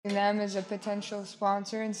them as a potential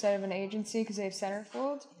sponsor instead of an agency because they have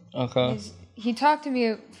centerfold. Okay. He talked to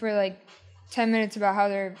me for like 10 minutes about how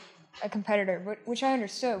they're a competitor, which I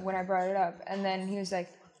understood when I brought it up. And then he was like,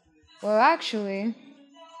 well, actually,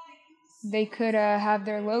 they could have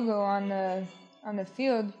their logo on the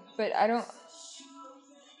field, but I don't...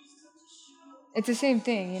 It's the same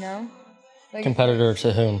thing, you know? Like, Competitor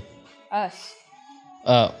to whom? us.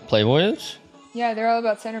 Playboy is? Yeah, they're all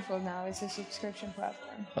about centerfold now. It's a subscription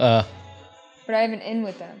platform. But I have an in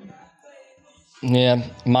with them. Yeah,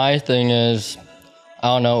 my thing is, I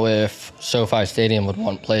don't know if SoFi Stadium would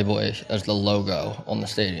want Playboy as the logo on the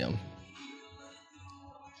stadium.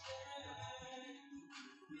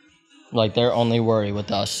 Like, their only worry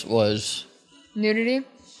with us was... Nudity?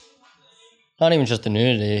 Not even just the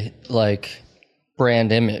nudity, like,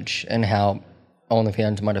 brand image and how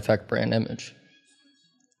OnlyFans might affect brand image.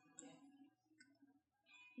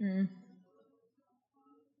 Mm.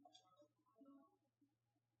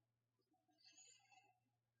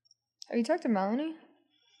 Have you talked to Melanie?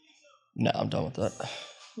 No, I'm done with that.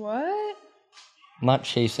 What? I'm not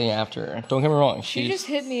chasing after her. Don't get me wrong. She just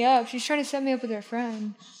hit me up. She's trying to set me up with her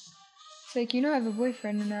friend. It's like, you know I have a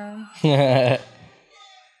boyfriend now. Yeah.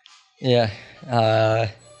 I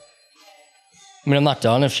mean, I'm not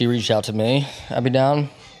done. If she reached out to me, I'd be down.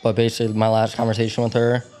 But basically, my last conversation with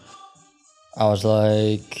her, I was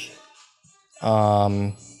like,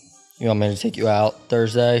 you want me to take you out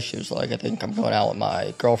Thursday? She was like, I think I'm going out with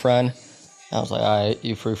my girlfriend. I was like, all right,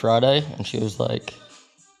 you free Friday? And she was like,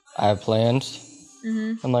 I have plans.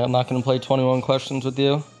 Mm-hmm. I'm like, I'm not going to play 21 questions with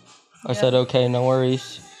you. I said, okay, no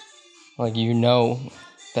worries. Like, you know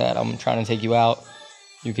that I'm trying to take you out.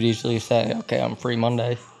 You could easily say, okay, I'm free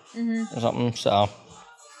Monday or something, so.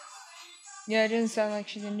 Yeah, it doesn't sound like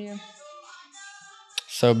she's into you.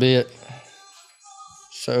 So be it.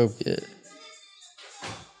 So be it.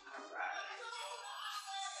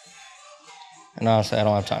 And honestly, I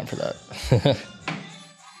don't have time for that.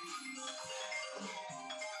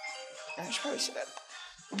 I should probably say that.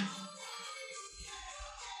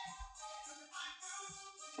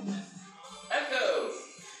 Echo!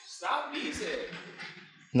 Stop music!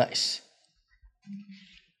 Nice.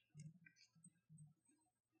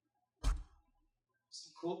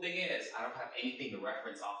 Cool thing is, I don't have anything to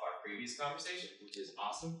reference off our previous conversation, which is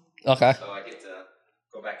awesome. Okay. So I get to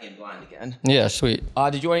go back in blind again. Yeah, sweet.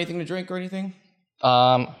 Did you want anything to drink or anything?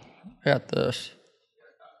 I got this.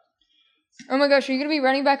 Oh my gosh, are you going to be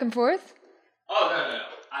running back and forth? Oh, no.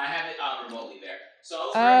 I have it remotely there. So I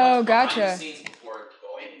was Oh, very much gotcha. behind the scenes before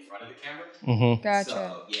going in front of the camera. Mm-hmm. Gotcha.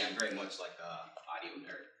 So, yeah, I'm very much like audio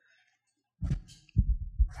nerd.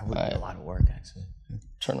 That would be a lot of work, actually.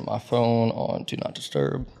 Turning my phone on Do Not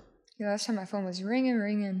Disturb. Yeah, last time my phone was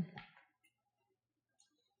ringing.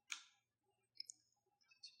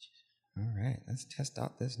 All right, let's test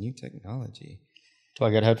out this new technology. Do I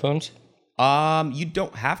get headphones? You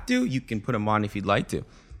don't have to. You can put them on if you'd like to.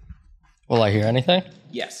 Will I hear anything?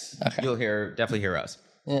 Yes. Okay. You'll definitely hear us.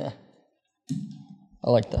 Yeah. I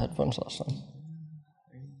like the headphones last time.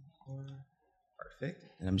 Perfect.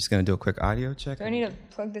 And I'm just going to do a quick audio check. Do I need to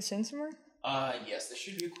plug this in somewhere? Yes, there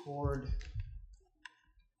should be a cord.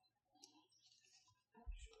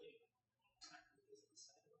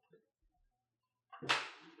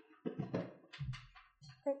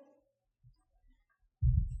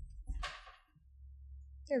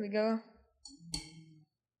 There we go.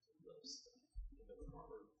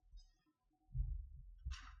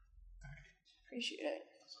 Appreciate it.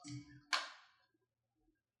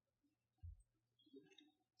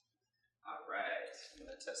 All right, I'm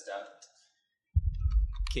gonna test out.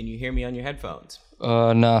 Can you hear me on your headphones? No,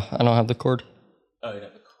 I don't have the cord. Oh, you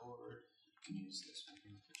have the cord. You can use this one.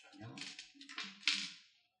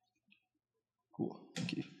 Cool,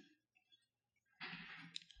 thank you.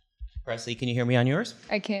 Presley, can you hear me on yours?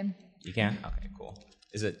 I can. You can? Okay, cool.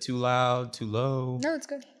 Is it too loud, too low? No, it's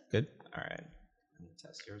good. Good? All right. Let me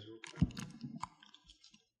test yours real quick.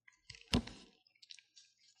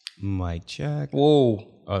 Mic check. Whoa.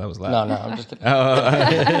 Oh, that was loud. No, I'm just...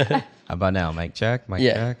 How about now? Mic check? Mic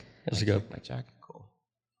Yeah, check? that's Mic good. check, mic check. Cool.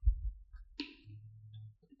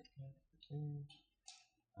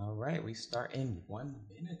 All right, we start in 1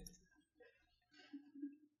 minute.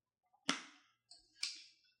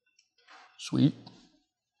 Sweet.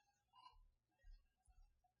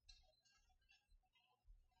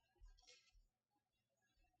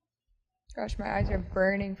 Gosh, my eyes are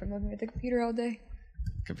burning from looking at the computer all day.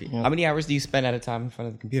 How many hours do you spend at a time in front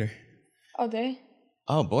of the computer? All day.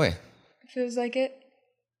 Oh, boy. It feels like it.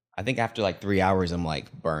 I think after like 3 hours, I'm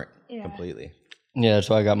like burnt Yeah. completely. Yeah, that's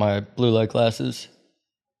why I got my blue light glasses.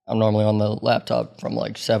 I'm normally on the laptop from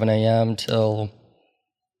like 7 a.m. till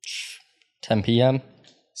 10 p.m.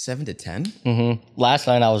 7 to 10? Last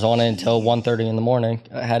night I was on it until 1:30 in the morning.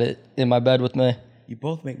 I had it in my bed with me. You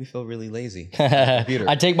both make me feel really lazy. Computer.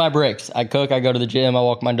 I take my breaks. I cook, I go to the gym, I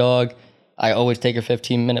walk my dog. I always take a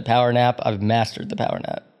 15-minute power nap. I've mastered the power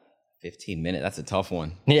nap. 15 minutes. That's a tough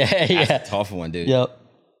one. Yeah, That's a tough one, dude. Yep.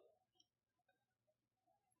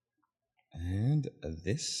 And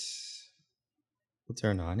this will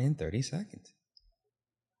turn on in 30 seconds.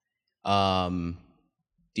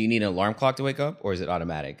 Do you need an alarm clock to wake up, or is it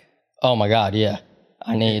automatic? Oh my God, yeah.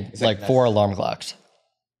 I need like 4 alarm clocks.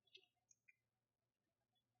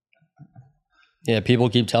 Yeah, people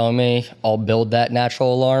keep telling me I'll build that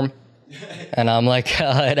natural alarm. And I'm like,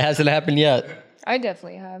 it hasn't happened yet. I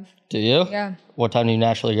definitely have. Do you? Yeah. What time do you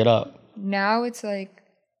naturally get up? Now it's like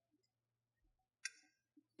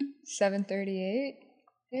 7:38.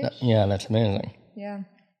 Yeah, that's amazing. Yeah.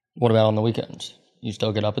 What about on the weekends? You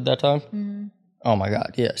still get up at that time? Mm-hmm. Oh my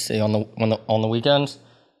God, yeah. See, on the weekends,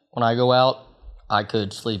 when I go out, I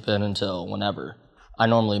could sleep in until whenever. I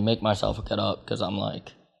normally make myself get up because I'm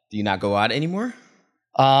like. Do you not go out anymore?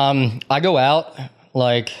 I go out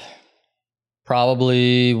like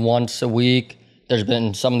probably once a week. There's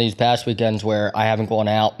been some of these past weekends where I haven't gone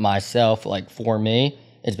out myself, like for me.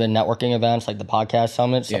 It's been networking events like the podcast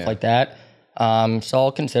summit, stuff like that. So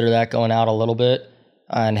I'll consider that going out a little bit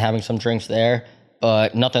and having some drinks there,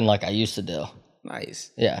 but nothing like I used to do.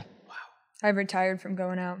 Nice. Yeah. I've retired from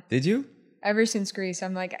going out. Did you? Ever since Greece,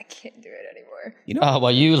 I'm like, I can't do it anymore. You know, Oh,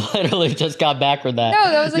 well, you literally just got back from that.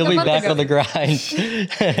 No, that was like You'll a be month back ago. on the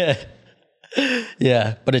grind.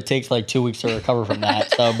 Yeah, but it takes like 2 weeks to recover from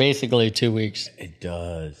that. So basically 2 weeks. it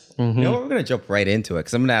does. You know what? We're going to jump right into it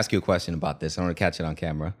because I'm going to ask you a question about this. I want to catch it on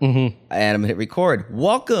camera. And I'm going to hit record.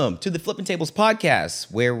 Welcome to the Flipping Tables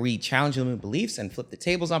podcast, where we challenge limiting beliefs and flip the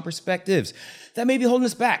tables on perspectives that may be holding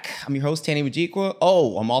us back. I'm your host, Tani Majikwa.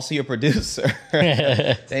 Oh, I'm also your producer.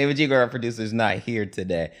 Tani Majikwa, our producer, is not here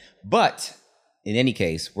today. But in any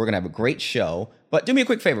case, we're going to have a great show. But do me a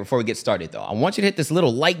quick favor before we get started, though. I want you to hit this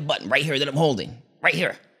little like button right here that I'm holding. Right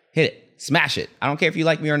here. Hit it. Smash it. I don't care if you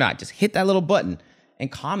like me or not. Just hit that little button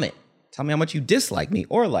and comment. Tell me how much you dislike me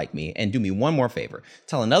or like me. And do me one more favor.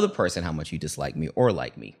 Tell another person how much you dislike me or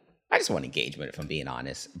like me. I just want engagement, if I'm being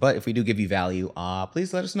honest. But if we do give you value,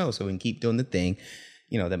 please let us know so we can keep doing the thing,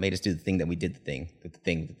 that made us do the thing that we did the thing, with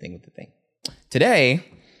the thing. Today,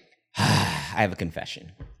 I have a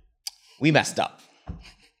confession. We messed up.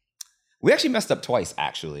 We actually messed up twice,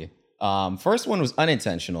 actually. First one was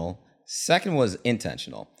unintentional. Second was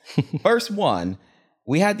intentional. First one,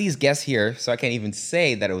 we had these guests here, so I can't even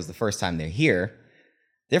say that it was the first time they're here.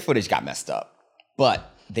 Their footage got messed up.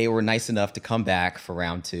 But they were nice enough to come back for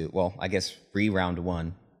round 2. Well, I guess round 1.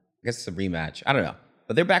 I guess it's a rematch. I don't know.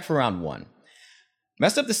 But they're back for round 1.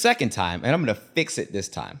 Messed up the second time, and I'm going to fix it this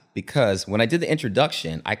time. Because when I did the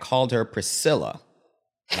introduction, I called her Priscilla.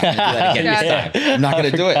 I'm not gonna do that again this time. I'm not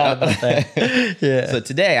going to do it. Yeah. So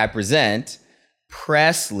today I present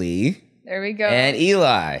Presley There we go. and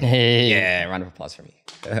Eli. Hey. Yeah, round of applause for me.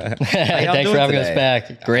 Thanks for having us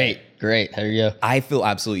back. Great. There you go. I feel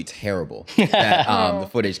absolutely terrible that the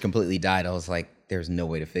footage completely died. I was like, there's no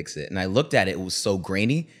way to fix it. And I looked at it, it was so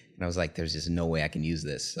grainy. And I was like, there's just no way I can use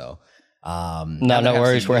this. So, No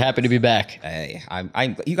worries. We're happy to be back. Hey,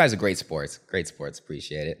 you guys are great sports.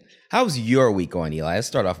 Appreciate it. How's your week going, Eli? Let's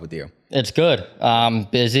start off with you. It's good.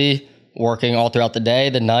 Busy, working all throughout the day,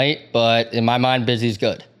 the night, but in my mind, busy's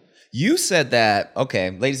good. You said that,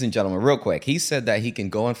 okay, ladies and gentlemen, real quick. He said that he can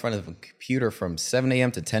go in front of a computer from 7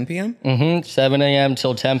 a.m. to 10 p.m.? 7 a.m.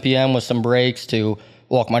 till 10 p.m. with some breaks to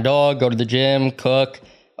walk my dog, go to the gym, cook.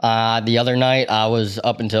 The other night, I was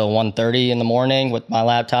up until 1:30 in the morning with my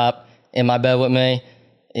laptop in my bed with me.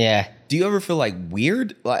 Yeah. Do you ever feel like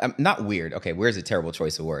weird? Like, not weird. Okay, weird's a terrible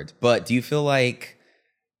choice of words. But do you feel like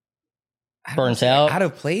Burnt out? out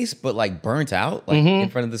of place, but like burnt out, like in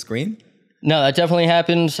front of the screen? No, that definitely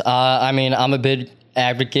happens. I mean, I'm a big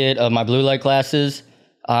advocate of my blue light glasses.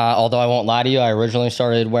 Although I won't lie to you, I originally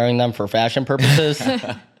started wearing them for fashion purposes.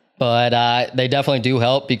 But they definitely do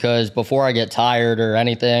help because before I get tired or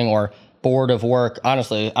anything or bored of work,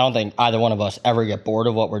 honestly, I don't think either one of us ever get bored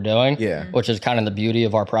of what we're doing, which is kind of the beauty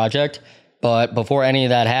of our project. But before any of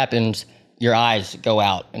that happens, your eyes go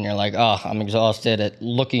out and you're like, oh, I'm exhausted at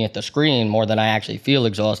looking at the screen more than I actually feel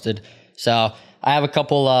exhausted. So I have a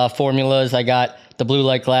couple formulas. I got the blue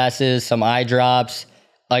light glasses, some eye drops,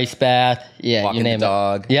 ice bath. Yeah, Walking you name the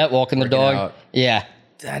dog. it. Yeah, walking the dog. out. Yeah.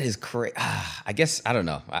 That is crazy. I guess, I don't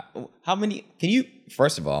know. How many,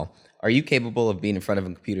 first of all, are you capable of being in front of a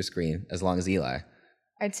computer screen as long as Eli?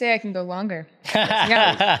 I'd say I can go longer. It's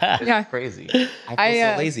Yeah. crazy. I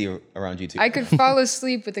feel so lazy around you two. I could fall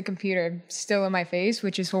asleep with the computer still in my face,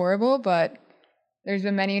 which is horrible, but there's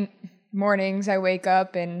been many mornings I wake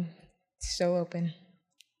up and it's still open.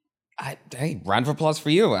 Hey, round of applause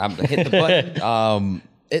for you. I'm hit the button.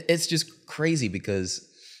 It's just crazy because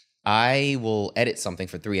I will edit something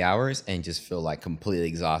for 3 hours and just feel like completely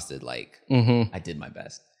exhausted. Like I did my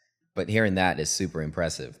best, but hearing that is super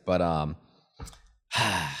impressive. But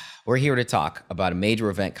we're here to talk about a major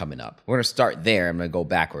event coming up. We're gonna start there. I'm gonna go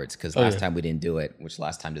backwards because last time we didn't do it, which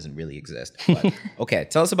last time doesn't really exist. But okay,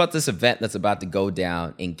 tell us about this event that's about to go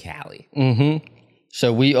down in Cali.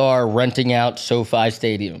 So we are renting out SoFi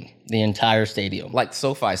Stadium, the entire stadium. Like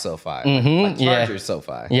SoFi. Like Chargers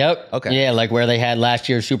SoFi. Yep. Okay. Yeah, like where they had last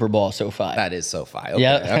year's Super Bowl SoFi. That is SoFi. Okay.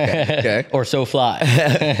 Yep. Okay. Or SoFly.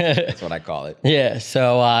 That's what I call it. Yeah,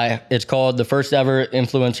 so it's called the first ever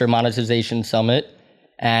Influencer Monetization Summit,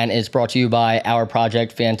 and it's brought to you by our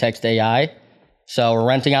project, Fantxt AI. So we're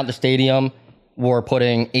renting out the stadium. We're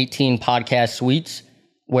putting 18 podcast suites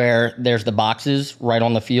where there's the boxes right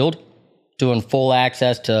on the field, doing full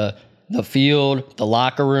access to the field, the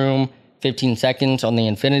locker room, 15 seconds on the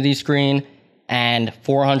infinity screen, and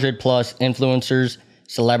 400 plus influencers,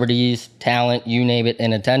 celebrities, talent, you name it,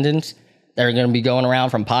 in attendance. They're going to be going around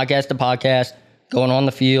from podcast to podcast, going on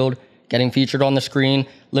the field, getting featured on the screen.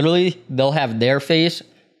 Literally, they'll have their face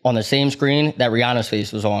on the same screen that Rihanna's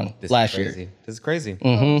face was on last year. This is crazy.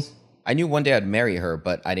 I knew one day I'd marry her,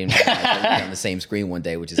 but I didn't realize I'd be on the same screen one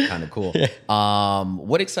day, which is kind of cool.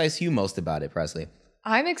 What excites you most about it, Presley?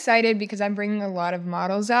 I'm excited because I'm bringing a lot of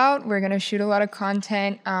models out. We're going to shoot a lot of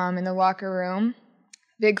content in the locker room.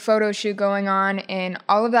 Big photo shoot going on, and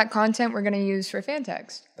all of that content we're going to use for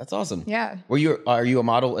Fantxt. That's awesome. Yeah. Are you a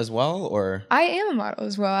model as well, or? I am a model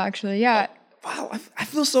as well, actually. Yeah. Wow, I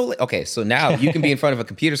feel so. Okay, so now you can be in front of a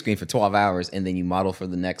computer screen for 12 hours, and then you model for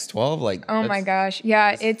the next 12. Like, oh my gosh,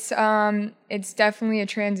 yeah, it's definitely a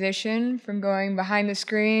transition from going behind the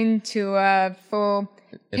screen to full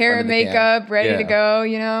hair and makeup, ready to go.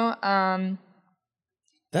 You know.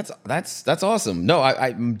 That's awesome. No,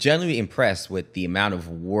 I'm genuinely impressed with the amount of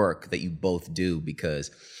work that you both do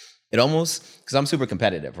because because I'm super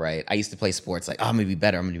competitive, right? I used to play sports like, oh, I'm gonna be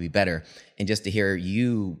better, and just to hear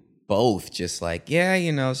you both just like,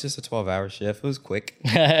 it's just a 12-hour shift. It was quick.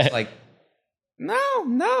 It's like,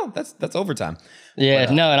 no, that's overtime. Yeah,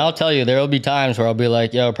 and I'll tell you, there'll be times where I'll be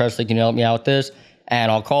like, yo, Presley, can you help me out with this? And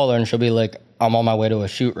I'll call her and she'll be like, I'm on my way to a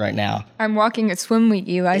shoot right now. I'm walking a swim meet,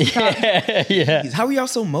 Eli. Yeah. How are y'all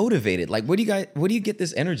so motivated? Like, where do you get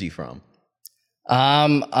this energy from?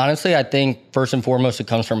 Honestly, I think first and foremost, it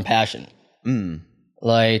comes from passion.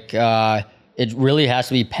 Like, it really has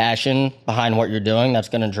to be passion behind what you're doing that's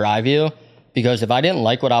going to drive you. Because if I didn't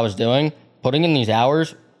like what I was doing, putting in these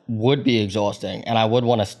hours would be exhausting and I would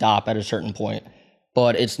want to stop at a certain point.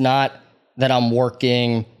 But it's not that I'm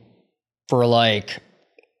working for like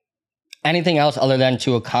anything else other than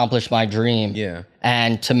to accomplish my dream. Yeah.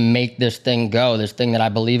 And to make this thing go, this thing that I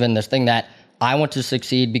believe in, this thing that I want to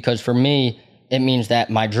succeed, because for me, it means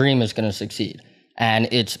that my dream is going to succeed. And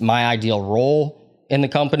it's my ideal role in the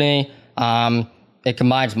company. It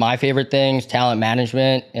combines my favorite things, talent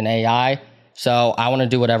management and AI. So I want to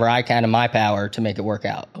do whatever I can in my power to make it work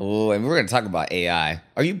out. Oh, and we're going to talk about AI.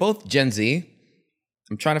 Are you both Gen Z?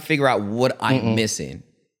 I'm trying to figure out what I'm missing.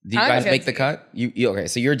 Did you guys make the cut? You okay,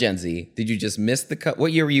 so you're Gen Z. Did you just miss the cut?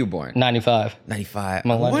 What year were you born? 95. 95.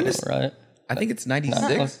 Millennial, right? I think it's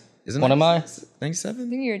 96. Isn't it? What am I? 97? I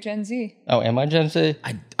think you're Gen Z. Oh, am I Gen Z?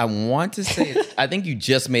 I want to say, I think you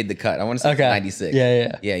just made the cut. I want to say 96.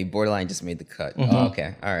 Yeah. Yeah, you borderline just made the cut. Oh,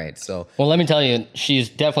 okay. All right. So. Well, let me tell you, she's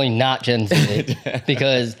definitely not Gen Z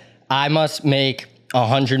because I must make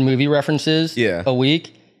 100 movie references a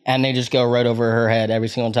week and they just go right over her head every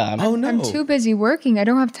single time. Oh, no. I'm too busy working. I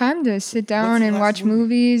don't have time to sit down and watch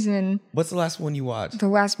movies. And what's the last one you watched? The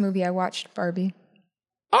last movie I watched, Barbie.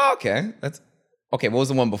 Oh, okay. Okay, what was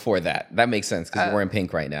the one before that? That makes sense because we're in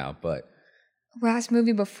pink right now, but... Last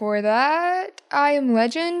movie before that, I Am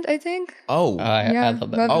Legend, I think. Oh. I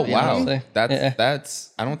love that. Oh, wow. Honestly.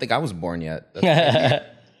 That's... I don't think I was born yet.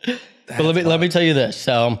 But let me tell you this.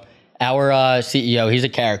 So our CEO, he's a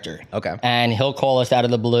character. Okay. And he'll call us out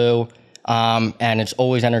of the blue, and it's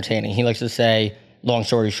always entertaining. He likes to say, long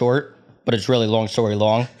story short, but it's really long story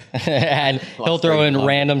long. And he'll throw in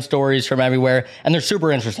random stories from everywhere. And they're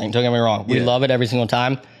super interesting, don't get me wrong. We love it every single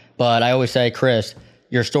time. But I always say, Chris,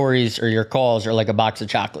 your stories or your calls are like a box of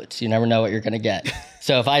chocolates. You never know what you're going to get.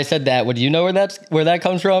 So if I said that, would you know where that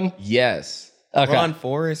comes from? Yes. Okay. Run,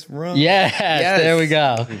 Forrest, run. Yes, there we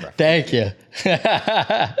go. Thank you.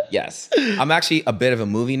 Yes. I'm actually a bit of a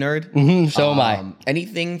movie nerd. So am I.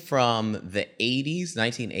 Anything from the 80s,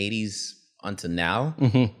 1980s until now,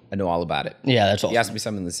 I know all about it. Yeah, that's all. You asked me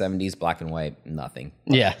something in the 70s, black and white, nothing.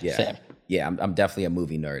 But Yeah, same. Yeah, I'm definitely a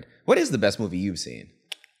movie nerd. What is the best movie you've seen?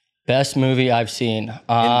 Best movie I've seen.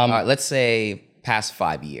 Let's say past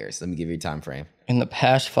 5 years. Let me give you a time frame. In the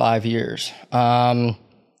past 5 years.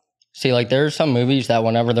 See, like there's some movies that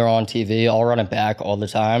whenever they're on TV, I'll run it back all the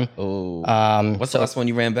time. Oh. What's the last one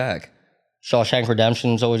you ran back? Shawshank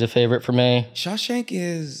Redemption is always a favorite for me. Shawshank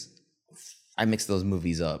is... I mix those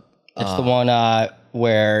movies up. It's the one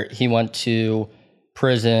where he went to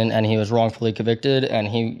prison and he was wrongfully convicted and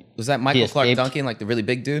he... Was that Michael Clark escaped. Duncan, like the really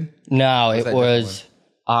big dude? No, it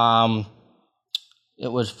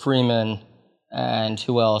was Freeman and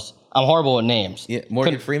who else? I'm horrible with names. Yeah,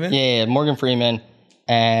 Morgan Freeman? Yeah, Morgan Freeman.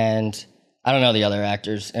 And I don't know the other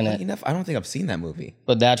actors in it. Enough. I don't think I've seen that movie.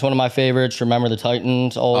 But that's one of my favorites. Remember the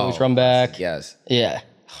Titans always run back. Yes. Yeah.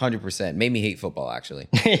 100%. Made me hate football, actually.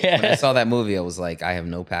 Yeah. When I saw that movie, I was like, I have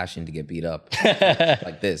no passion to get beat up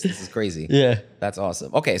like this. This is crazy. Yeah. That's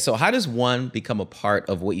awesome. Okay, so how does one become a part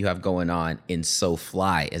of what you have going on in So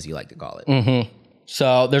Fly, as you like to call it?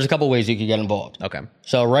 So there's a couple ways you could get involved. Okay.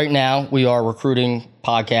 So right now we are recruiting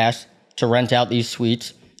podcasts to rent out these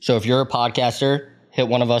suites. So if you're a podcaster, hit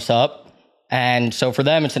one of us up. And so for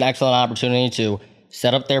them, it's an excellent opportunity to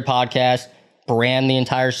set up their podcast, brand the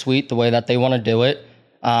entire suite the way that they want to do it,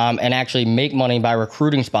 and actually make money by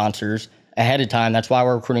recruiting sponsors ahead of time. That's why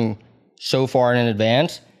we're recruiting so far in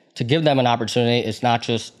advance, to give them an opportunity. It's not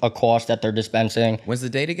just a cost that they're dispensing. When's the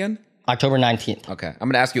date again? October 19th. Okay. I'm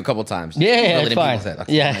going to ask you a couple times. Yeah, it's fine.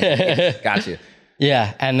 Okay. Yeah. Got you.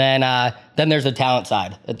 Yeah, and then there's the talent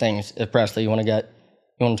side of things. If Presley, you want to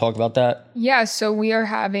talk about that? Yeah, so we are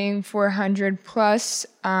having 400 plus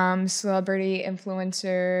celebrity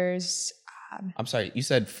influencers. I'm sorry. You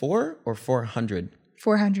said 4 or 400?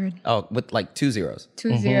 400. Oh, with like 2 zeros.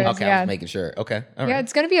 2 zeros. Okay, yeah. I was making sure. Okay. All Yeah, right.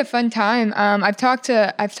 it's gonna be a fun time. I've talked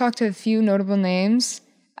to a few notable names.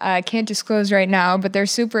 I can't disclose right now, but they're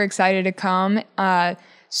super excited to come.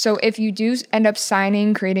 So if you do end up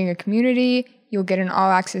creating a community, you'll get an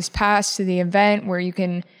all-access pass to the event where you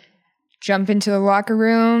can jump into the locker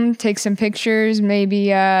room, take some pictures, maybe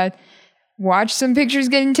watch some pictures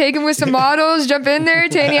getting taken with some models, jump in there.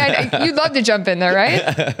 Tanny, you'd love to jump in there, right?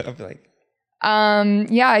 I'll be like,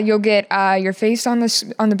 Yeah, you'll get your face on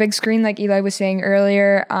the big screen, like Eli was saying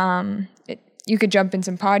earlier. You could jump in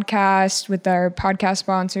some podcasts with our podcast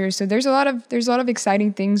sponsors. So there's a lot of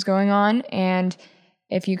exciting things going on. And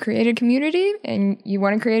if you create a community and you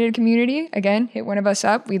want to create a community, again, hit one of us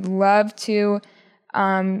up. We'd love to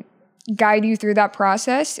guide you through that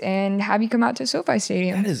process and have you come out to SoFi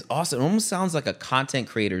Stadium. that is awesome. It almost sounds like a content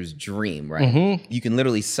creator's dream, right? You can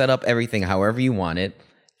literally set up everything however you want it,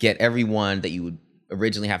 get everyone that you would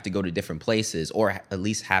originally have to go to different places or at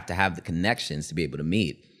least have to have the connections to be able to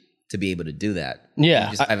meet, to be able to do that. Yeah.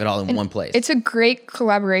 You just have it all in one place. It's a great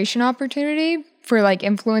collaboration opportunity for like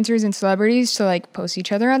influencers and celebrities to like post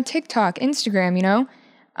each other on TikTok, Instagram, you know?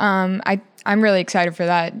 I'm really excited for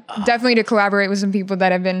that. Definitely to collaborate with some people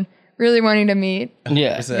that I've been really wanting to meet.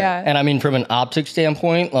 Yeah. Yeah. And I mean, from an optics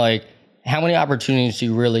standpoint, like how many opportunities do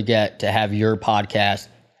you really get to have your podcast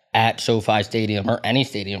at SoFi Stadium or any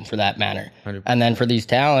stadium for that matter? 100%. And then for these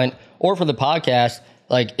talent or for the podcast,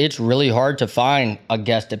 like it's really hard to find a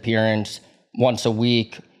guest appearance once a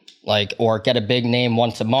week, like, or get a big name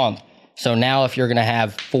once a month. So now if you're going to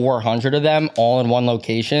have 400 of them all in one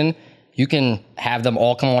location, you can have them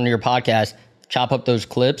all come onto your podcast, chop up those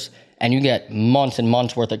clips, and you get months and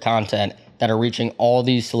months worth of content that are reaching all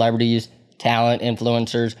these celebrities, talent,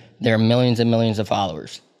 influencers. They're millions and millions of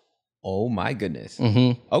followers. Oh my goodness.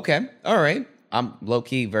 Okay. All right. I'm low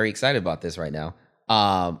key very excited about this right now.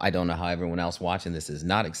 I don't know how everyone else watching this is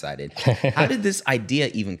not excited. How did this idea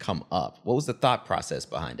even come up? What was the thought process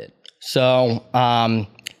behind it? So,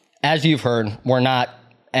 as you've heard, we're not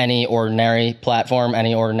any ordinary platform,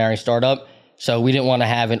 any ordinary startup. So we didn't want to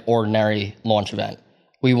have an ordinary launch event.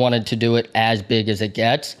 We wanted to do it as big as it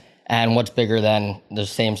gets. And what's bigger than the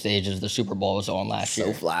same stage as the Super Bowl was on last year?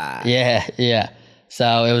 So fly. Yeah.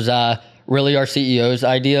 So it was really our CEO's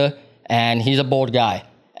idea, and he's a bold guy,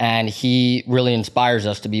 and he really inspires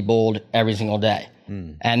us to be bold every single day.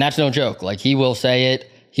 And that's no joke. Like, he will say it.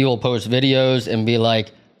 He will post videos and be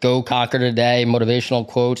like, go conquer today, motivational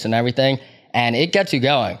quotes and everything, and it gets you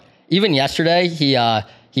going. Even yesterday, he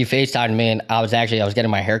FaceTimed me, and I was getting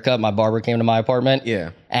my hair cut. My barber came to my apartment.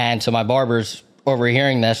 Yeah. And so my barber's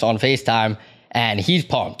overhearing this on FaceTime, and he's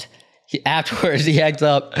pumped. afterwards he hangs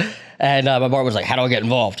up, and my barber was like, "How do I get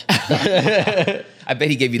involved?" I bet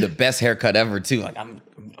he gave you the best haircut ever too. Like I'm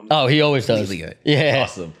Oh, he always does. really good. Yeah,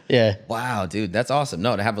 Awesome. Yeah. Wow, dude, that's awesome.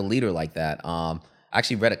 No, to have a leader like that. I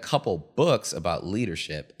actually read a couple books about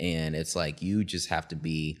leadership, and it's like you just have to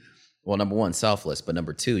be, well, number one, selfless, but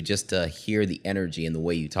number two, just to hear the energy and the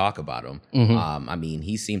way you talk about him. I mean,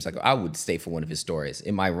 he seems like I would stay for one of his stories.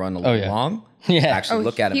 It might run a little long. Yeah. Actually,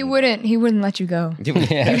 look at him. He wouldn't let you go. You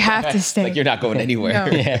have to stay. Like you're not going anywhere.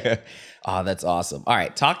 No. Yeah. Oh, that's awesome. All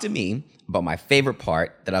right, talk to me about my favorite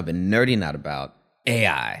part that I've been nerding out about,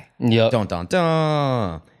 AI. Yep. Dun, dun,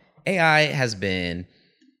 dun. AI has been,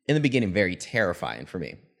 in the beginning, very terrifying for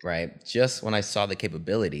me, right? Just when I saw the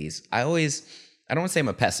capabilities, I don't want to say I'm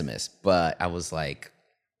a pessimist, but I was like,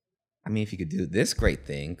 I mean, if you could do this great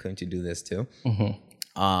thing, couldn't you do this too?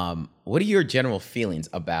 What are your general feelings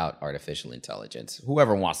about artificial intelligence?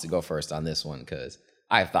 Whoever wants to go first on this one, because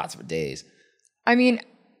I have thoughts for days. I mean,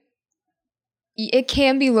 it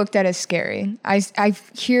can be looked at as scary. I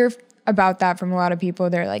hear about that from a lot of people.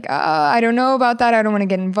 They're like, oh, I don't know about that. I don't want to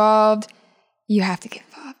get involved. You have to get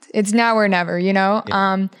involved. It's now or never, you know?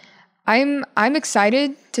 Yeah. I'm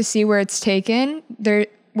excited to see where it's taken,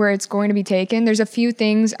 where it's going to be taken. There's a few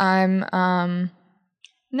things I'm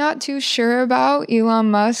not too sure about. Elon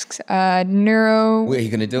Musk's neuro... Wait, are you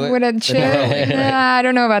going to do it? With a chip? I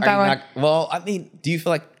don't know about that one. Well, I mean, do you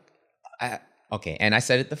feel like... Okay, and I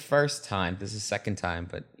said it the first time. This is the second time,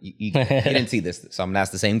 but you didn't see this, so I'm going to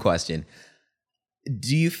ask the same question.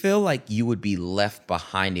 Do you feel like you would be left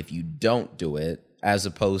behind if you don't do it, as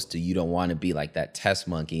opposed to you don't want to be like that test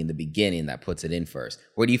monkey in the beginning that puts it in first?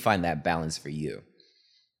 Where do you find that balance for you?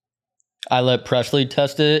 I let Presley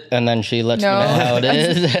test it, and then she lets me know how it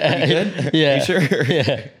is. Good? Yeah. You sure?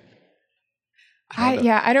 Yeah.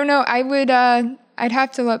 I don't know. I would. I'd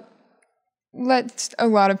have to let a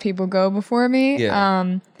lot of people go before me.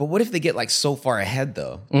 Yeah. But what if they get like so far ahead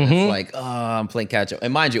though? It's like, oh, I'm playing catch up.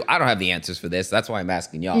 And mind you, I don't have the answers for this. That's why I'm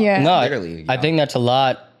asking y'all. Yeah. No, literally. I think that's a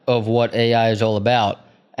lot of what AI is all about.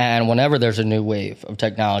 And whenever there's a new wave of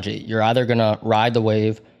technology, you're either going to ride the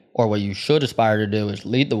wave, or what you should aspire to do is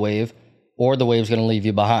lead the wave, or the wave's going to leave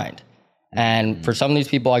you behind. And for some of these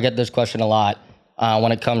people, I get this question a lot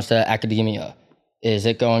when it comes to academia. Is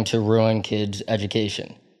it going to ruin kids'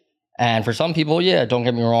 education? And for some people, yeah, don't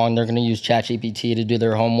get me wrong, they're going to use ChatGPT to do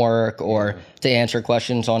their homework or to answer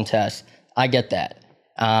questions on tests. I get that.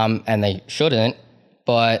 And they shouldn't.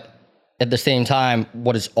 But at the same time,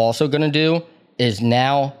 what it's also going to do is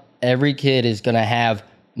now every kid is going to have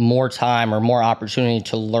more time or more opportunity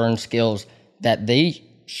to learn skills that they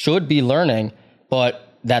should be learning,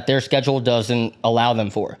 but that their schedule doesn't allow them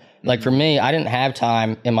for. Like for me, I didn't have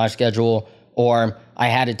time in my schedule, or I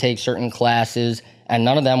had to take certain classes, and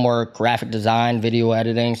none of them were graphic design, video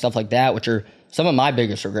editing, stuff like that, which are some of my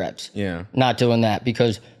biggest regrets. Yeah. Not doing that,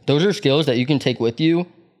 because those are skills that you can take with you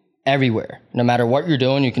everywhere. No matter what you're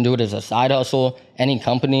doing, you can do it as a side hustle. Any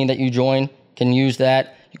company that you join can use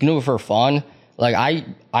that. You can do it for fun. Like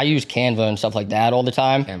I use Canva and stuff like that all the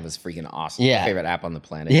time. Canva's freaking awesome. Yeah. My favorite app on the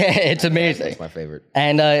planet. Yeah, it's amazing. It's my favorite.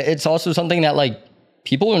 And it's also something that like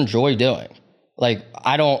people enjoy doing. Like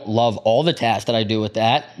I don't love all the tasks that I do with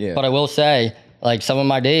that, but I will say, like some of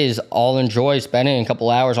my days, I'll enjoy spending a couple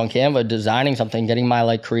hours on Canva designing something, getting my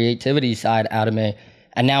like creativity side out of me.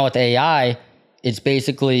 And now with AI, it's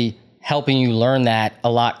basically helping you learn that a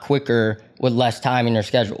lot quicker with less time in your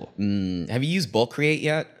schedule. Have you used Bulk Create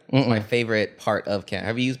yet? It's my favorite part of Canva.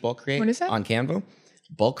 Have you used Bulk Create? What is that? On Canva?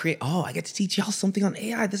 Bulk Create. Oh, I get to teach y'all something on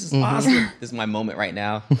AI. This is awesome. This is my moment right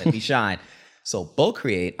now. Let me shine. So Bulk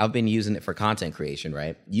Create, I've been using it for content creation,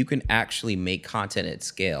 right? You can actually make content at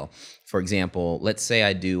scale. For example, let's say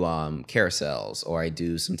I do carousels, or I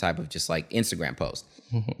do some type of just like Instagram post.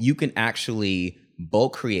 You can actually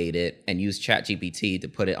bulk create it and use ChatGPT to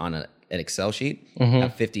put it on an Excel sheet,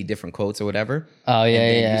 have 50 different quotes or whatever. Oh, yeah,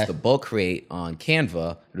 and then yeah. use the bulk create on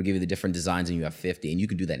Canva. It'll give you the different designs, and you have 50, and you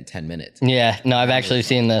can do that in 10 minutes. Yeah, no, I've actually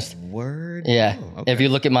seen this. Word? Yeah. Oh, okay. If you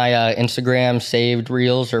look at my Instagram saved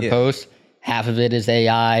reels or posts, half of it is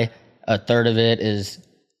AI, a third of it is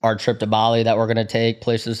our trip to Bali that we're going to take,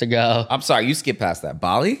 places to go. I'm sorry, you skipped past that.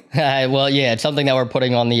 Bali? Well, yeah, it's something that we're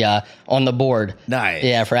putting on the board. Nice.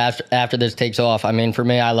 Yeah, for after this takes off. I mean, for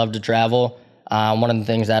me, I love to travel. One of the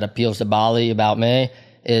things that appeals to Bali about me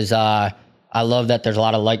is I love that there's a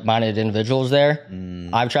lot of like-minded individuals there.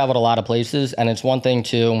 I've traveled a lot of places, and it's one thing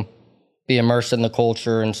to be immersed in the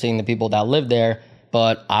culture and seeing the people that live there,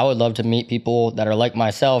 but I would love to meet people that are like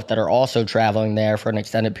myself that are also traveling there for an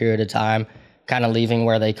extended period of time, kind of leaving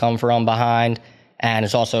where they come from behind. And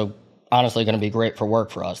it's also honestly going to be great for work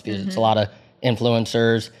for us, because it's a lot of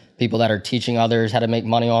influencers, people that are teaching others how to make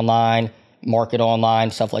money online, market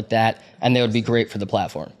online, stuff like that. And they would be great for the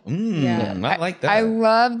platform. I like that. I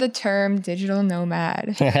love the term digital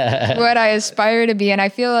nomad. What I aspire to be. And I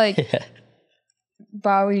feel like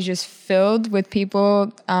Bali's just filled with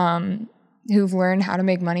people who've learned how to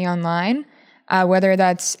make money online, whether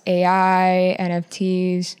that's AI,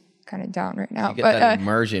 NFTs, kind of down right now. You get that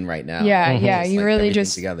immersion right now. Yeah, Just you like really everything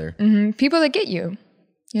just together. People that get you,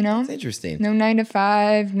 you know? That's interesting. No 9 to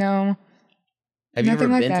 5, no. Have you ever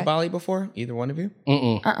nothing like been to that. Bali before? Either one of you?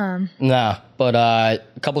 No, but a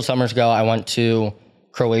couple summers ago, I went to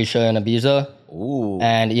Croatia and Ibiza. Ooh.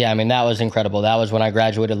 And yeah, I mean, that was incredible. That was when I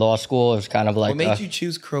graduated law school. It was kind of like... What made you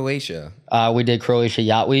choose Croatia? We did Croatia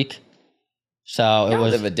Yacht Week. So it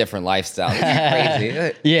was... live a different lifestyle. This is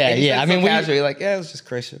crazy. Yeah. I mean, casually, you're like, it was just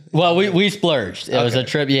Croatia. Well, we splurged. It was a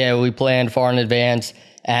trip. Yeah, we planned far in advance.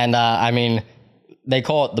 And I mean, they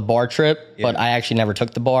call it the bar trip, but I actually never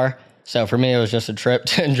took the bar. So for me, it was just a trip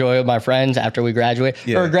to enjoy with my friends after we graduate,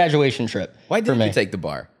 or a graduation trip. Why didn't you take the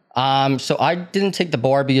bar? So I didn't take the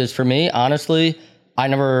bar because for me, honestly, I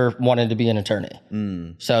never wanted to be an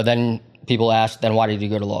attorney. So then people ask, then why did you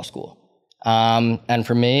go to law school? And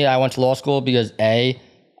for me, I went to law school because I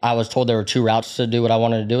was told there were 2 routes to do what I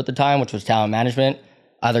wanted to do at the time, which was talent management,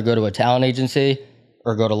 either go to a talent agency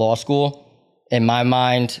or go to law school. In my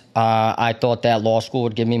mind, I thought that law school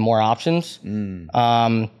would give me more options.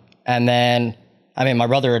 And then, I mean, my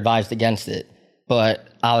brother advised against it, but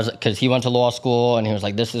because he went to law school and he was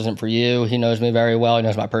like, this isn't for you. He knows me very well. He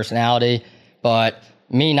knows my personality. But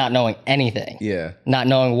me not knowing anything, not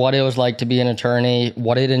knowing what it was like to be an attorney,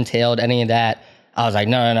 what it entailed, any of that, I was like,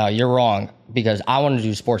 no, you're wrong, because I want to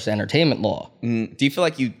do sports and entertainment law. Do you feel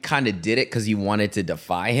like you kind of did it because you wanted to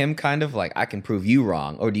defy him, kind of like, I can prove you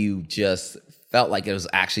wrong? Or do you just felt like it was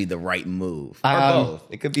actually the right move? Or both?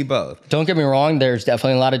 It could be both. Don't get me wrong. There's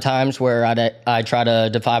definitely a lot of times where I try to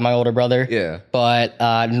defy my older brother. Yeah. But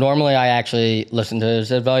normally I actually listen to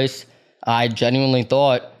his advice. I genuinely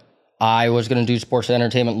thought I was going to do sports and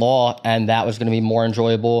entertainment law, and that was going to be more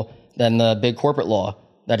enjoyable than the big corporate law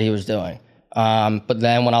that he was doing. But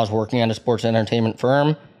then when I was working at a sports and entertainment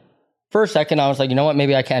firm, for a second I was like, you know what,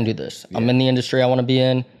 maybe I can do this. I'm in the industry I want to be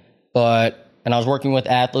in, and I was working with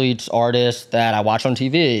athletes, artists that I watch on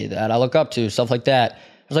TV, that I look up to, stuff like that. I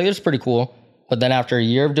was like, it's pretty cool. But then after a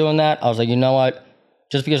year of doing that, I was like, you know what?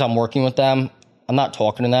 Just because I'm working with them, I'm not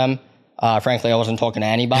talking to them. Frankly, I wasn't talking to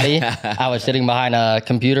anybody. I was sitting behind a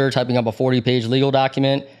computer typing up a 40-page legal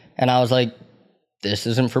document, and I was like, this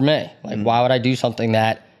isn't for me. Like, why would I do something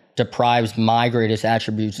that deprives my greatest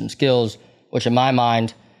attributes and skills, which in my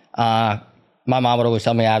mind, my mom would always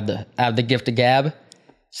tell me I have the gift of gab.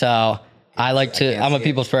 So I like to, I'm a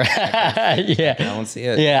people's person. Yeah. I don't see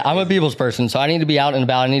it. Yeah, I'm a people's person. So I need to be out and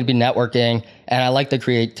about. I need to be networking. And I like the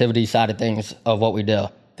creativity side of things of what we do.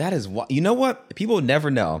 That is what, you know what? People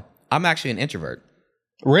never know. I'm actually an introvert.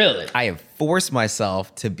 Really? I have forced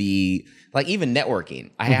myself to be, like, even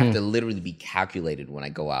networking, I have to literally be calculated when I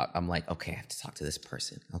go out. I'm like, okay, I have to talk to this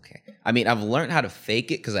person. Okay. I mean, I've learned how to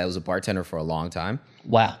fake it because I was a bartender for a long time.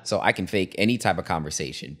 Wow. So I can fake any type of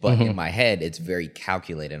conversation. But in my head, it's very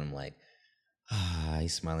calculated. I'm like,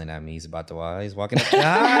 he's smiling at me. He's about to he's walking up.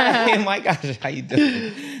 Hi, oh my gosh, how you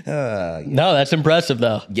doing? No, that's impressive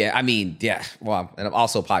though. Yeah, I mean, yeah. Well, and I'm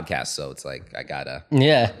also a podcast, so it's like I gotta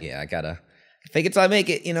fake it till I make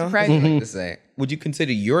it, you know? Like to say. Would you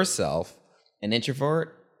consider yourself an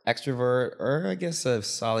introvert, extrovert, or I guess a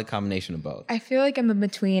solid combination of both? I feel like I'm in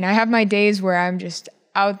between. I have my days where I'm just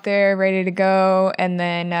out there ready to go, and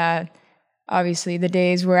then obviously the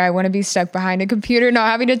days where I want to be stuck behind a computer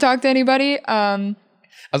not having to talk to anybody. I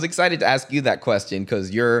was excited to ask you that question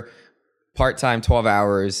because you're part-time 12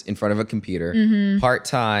 hours in front of a computer,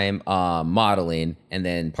 part-time modeling, and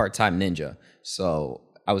then part-time ninja. So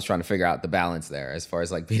I was trying to figure out the balance there as far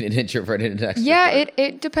as like being an introvert and an extrovert. Yeah,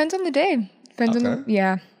 it depends on the day. Depends on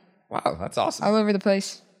the, Wow, that's awesome. all over the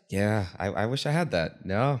place. Yeah, I wish I had that.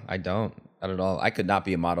 No, I don't. Not at all. I could not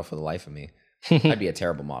be a model for the life of me. I'd be a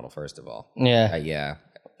terrible model, first of all. Yeah. Yeah.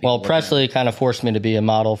 Well, Presley kind of forced me to be a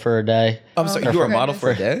model for a day. I'm sorry, you were a model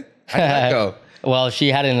for a day? How did that go? Well, she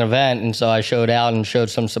had an event, and so I showed out and showed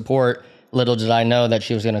some support. Little did I know that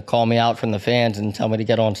she was going to call me out from the fans and tell me to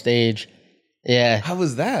get on stage. Yeah. How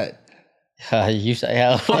was that? You say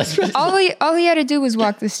how it was. all he had to do was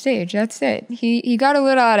walk the stage. That's it. He got a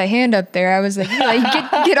little out of hand up there. I was like,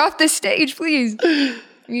 get off the stage, please.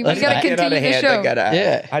 We got to continue the show.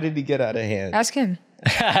 Yeah. How did he get out of hand? Ask him.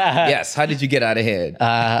 Yes. How did you get out of hand?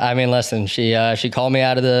 I mean, listen, she called me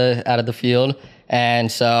out of the field,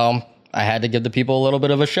 and so I had to give the people a little bit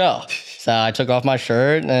of a show. So I took off my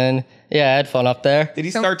shirt, and Yeah, I had fun up there. Did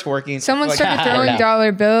he start twerking? Someone Like, started throwing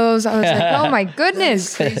dollar bills. I was like, oh my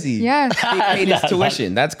goodness. crazy. Yeah. He paid his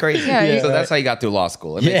tuition. That's crazy. Yeah. So that's how you got through law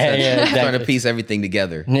school. It makes sense. exactly. Trying to piece everything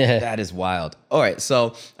together. Yeah. That is wild. All right.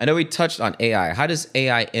 So I know we touched on AI. How does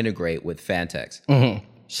AI integrate with Fantxt?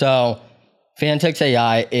 So Fantxt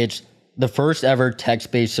AI, it's the first ever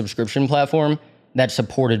text-based subscription platform that's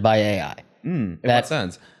supported by AI. In what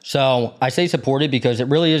sense? So I say supported because it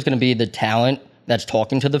really is going to be the talent that's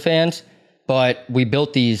talking to the fans, but we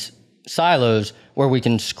built these silos where we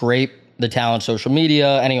can scrape the talent social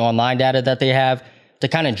media, any online data that they have to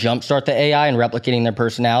kind of jumpstart the AI and replicating their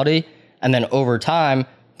personality. And then over time,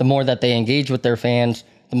 the more that they engage with their fans,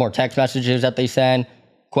 the more text messages that they send,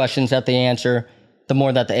 questions that they answer, the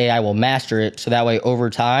more that the AI will master it. So that way over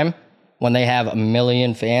time, when they have 1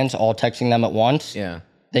 million fans all texting them at once,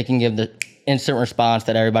 they can give the instant response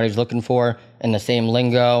that everybody's looking for in the same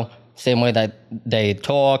lingo, same way that they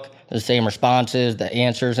talk, the same responses, the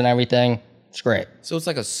answers and everything. It's great. So it's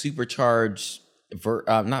like a supercharged,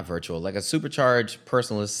 not virtual, like a supercharged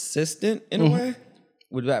personal assistant in a way?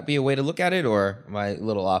 Would that be a way to look at it, or am I a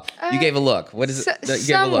little off? You gave a look. What is it? You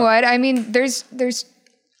gave a look. Somewhat. I mean, there's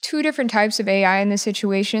two different types of AI in this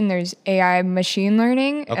situation. There's AI machine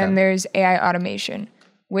learning and there's AI automation,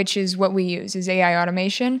 which is what we use, is AI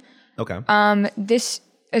automation. Okay. This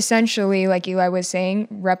essentially, like Eli was saying,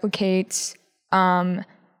 replicates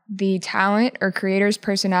the talent or creator's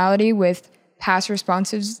personality with past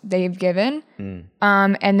responses they've given.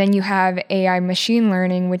 And then you have AI machine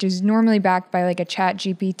learning, which is normally backed by like a Chat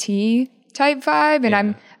GPT type vibe.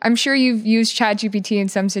 And I'm sure you've used Chat GPT in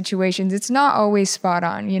some situations. It's not always spot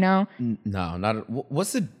on, you know? No, not.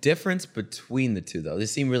 What's the difference between the two, though? They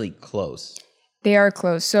seem really close. They are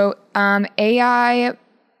close. So AI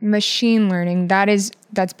machine learning,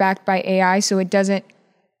 that's backed by AI, so it doesn't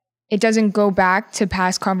go back to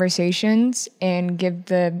past conversations and give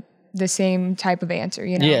the same type of answer,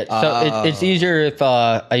 you know? Yeah, so it's easier if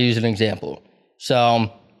I use an example.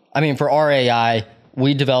 So, I mean, for our AI,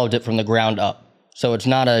 we developed it from the ground up. So it's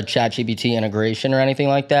not a ChatGPT integration or anything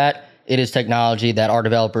like that. It is technology that our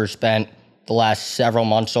developers spent the last several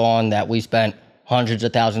months on, that we spent hundreds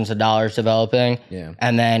of thousands of dollars developing. Yeah.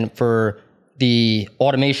 And then for the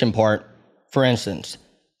automation part, for instance,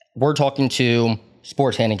 we're talking to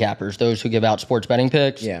sports handicappers, those who give out sports betting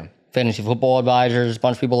picks, fantasy football advisors, a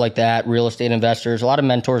bunch of people like that, real estate investors, a lot of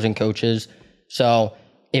mentors and coaches. So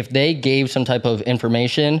if they gave some type of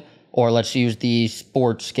information, or let's use the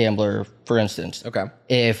sports gambler, for instance. Okay.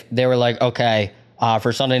 If they were like, okay,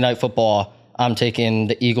 for Sunday Night Football, I'm taking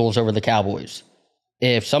the Eagles over the Cowboys.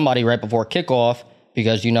 If somebody right before kickoff,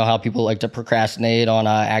 because you know how people like to procrastinate on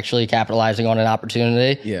actually capitalizing on an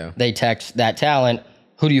opportunity, they text that talent,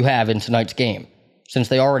 who do you have in tonight's game? Since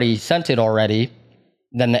they already sent it already,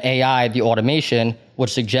 then the AI, the automation, would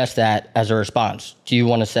suggest that as a response. Do you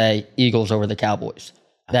want to say Eagles over the Cowboys?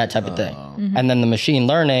 That type of thing. And then the machine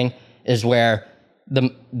learning is where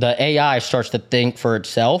the AI starts to think for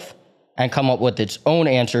itself and come up with its own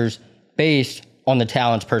answers based on the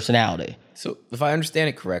talent's personality. So if I understand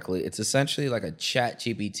it correctly, it's essentially like a Chat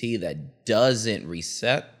GPT that doesn't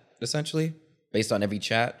reset, essentially, based on every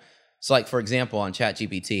chat. So like, for example, on Chat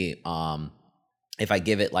GPT, if I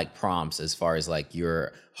give it like prompts as far as like you're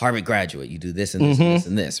a Harvard graduate, you do this and this and this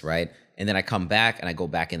and this, right? And then I come back and I go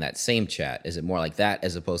back in that same chat. Is it more like that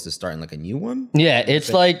as opposed to starting like a new one? Yeah,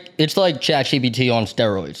 it's like ChatGPT on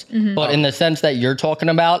steroids. But in the sense that you're talking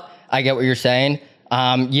about, I get what you're saying.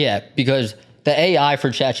 Yeah, because the AI for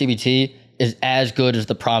ChatGPT is as good as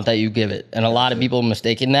the prompt that you give it. And a lot of people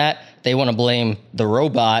mistaking that. They want to blame the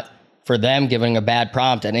robot for them giving a bad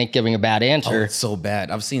prompt and it giving a bad answer. Oh, it's so bad.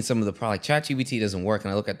 I've seen some of the prompt, like ChatGPT doesn't work,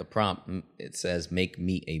 and I look at the prompt, it says, make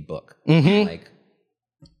me a book. Like,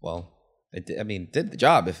 well, it did the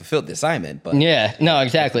job. It fulfilled the assignment, but yeah, no,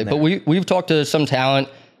 exactly. But we've talked to some talent.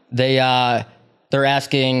 They're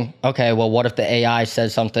asking, okay, well, what if the AI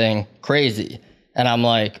says something crazy? And I'm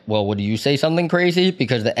like, well, would you say something crazy?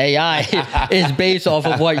 Because the AI is based off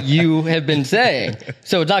of what you have been saying.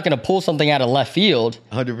 So it's not going to pull something out of left field.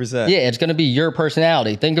 100%. Yeah, it's going to be your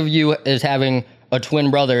personality. Think of you as having a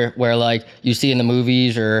twin brother where like you see in the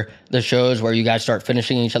movies or the shows where you guys start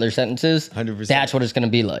finishing each other's sentences. 100%. That's what it's going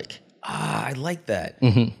to be like. I like that.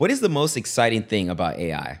 What is the most exciting thing about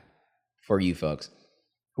AI for you folks?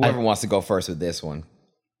 Whoever wants to go first with this one.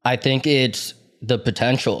 I think it's the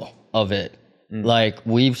potential of it. Like,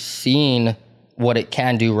 we've seen what it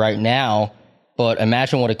can do right now, but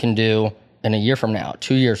imagine what it can do in a year from now,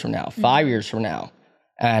 2 years from now, 5 years from now.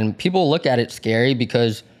 And people look at it scary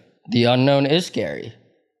because the unknown is scary.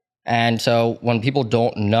 And so when people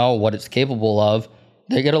don't know what it's capable of,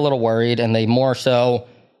 they get a little worried, and they more so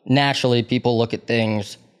naturally people look at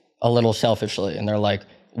things a little selfishly, and they're like,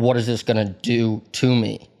 what is this going to do to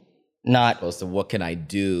me? Not opposed to what can I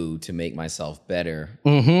do to make myself better,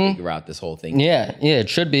 figure out this whole thing. Yeah, it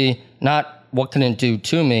should be not what can it do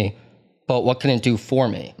to me, but what can it do for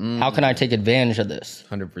me? How can I take advantage of this?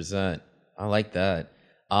 100%. I like that.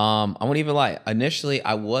 I won't even lie. Initially,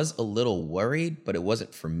 I was a little worried, but it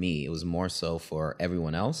wasn't for me. It was more so for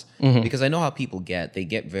everyone else. Because I know how people get. They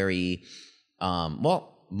get very,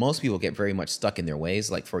 most people get very much stuck in their ways.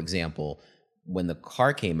 Like, for example, when the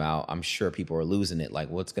car came out, I'm sure people were losing it.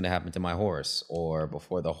 Like, what's going to happen to my horse? Or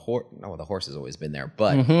before the horse, no, the horse has always been there.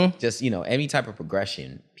 But just, any type of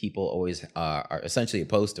progression, people always are essentially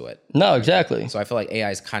opposed to it. No, exactly. So I feel like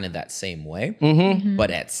AI is kind of that same way.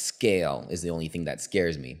 But at scale is the only thing that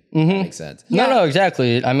scares me. That makes sense. No,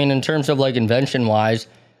 exactly. I mean, in terms of like invention-wise,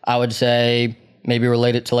 I would say maybe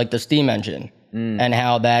relate it to like the steam engine and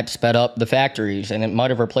how that sped up the factories. And it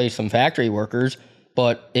might have replaced some factory workers,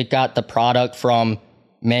 but it got the product from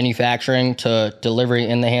manufacturing to delivery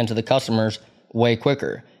in the hands of the customers way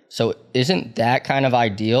quicker. So isn't that kind of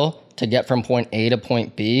ideal to get from point A to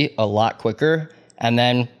point B a lot quicker and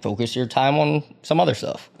then focus your time on some other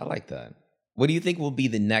stuff? I like that. What do you think will be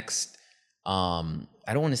the next, I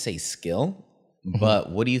don't want to say skill, but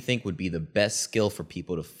what do you think would be the best skill for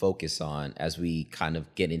people to focus on as we kind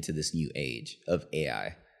of get into this new age of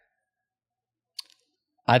AI?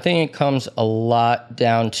 I think it comes a lot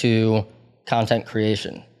down to content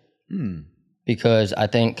creation because I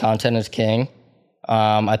think content is king.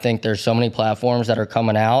 I think there's so many platforms that are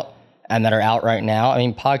coming out and that are out right now. I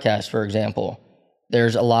mean, podcasts, for example.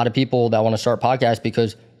 There's a lot of people that want to start podcasts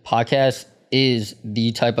because podcasts is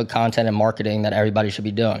the type of content and marketing that everybody should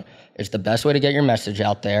be doing. It's the best way to get your message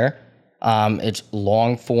out there. It's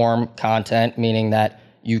long form content, meaning that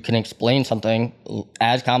you can explain something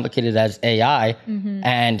as complicated as AI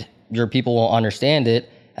and your people will understand it.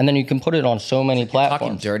 And then you can put it on so many platforms. You're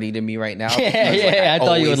talking dirty to me right now. I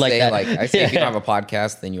thought you would like that. Like, I say if you don't have a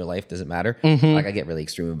podcast, then your life doesn't matter. Like, I get really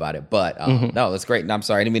extreme about it. But no, that's great. No, I'm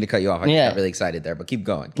sorry. I didn't mean to cut you off. I got really excited there, but keep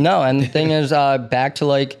going. No, and the thing is, back to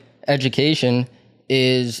like education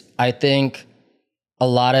is, I think a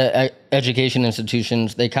lot of education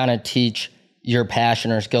institutions, they kind of teach your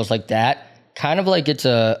passion or skills like that. Kind of like it's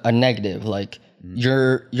a negative, like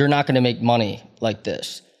you're not going to make money like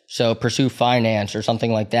this, so pursue finance or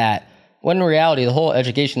something like that. When in reality, the whole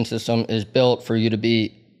education system is built for you to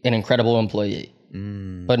be an incredible employee,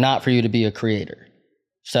 but not for you to be a creator.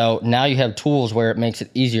 So now you have tools where it makes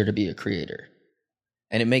it easier to be a creator.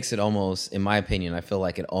 And it makes it almost, in my opinion, I feel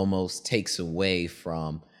like it almost takes away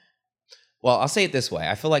from, well, I'll say it this way.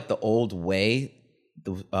 I feel like the old way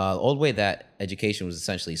that education was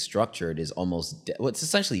essentially structured is almost well, it's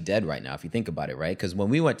essentially dead right now if you think about it, right? Because when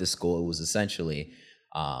we went to school, it was essentially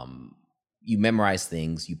you memorize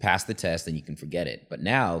things, you pass the test, and you can forget it. But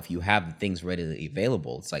now, if you have things readily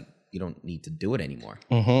available, it's like you don't need to do it anymore.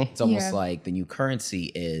 It's almost like the new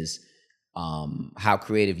currency is how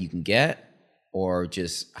creative you can get, or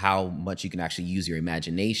just how much you can actually use your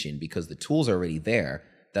imagination, because the tools are already there.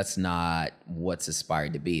 That's not what's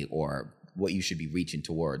aspired to be, or what you should be reaching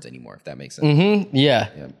towards anymore, if that makes sense.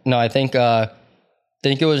 Yeah. No, I think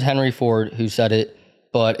it was Henry Ford who said it,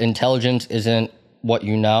 but intelligence isn't what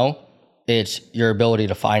you know, it's your ability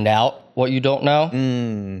to find out what you don't know.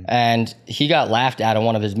 And he got laughed at in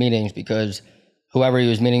one of his meetings because whoever he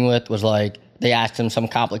was meeting with was like, they asked him some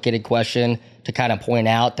complicated question to kind of point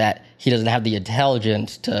out that he doesn't have the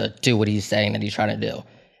intelligence to do what he's saying that he's trying to do.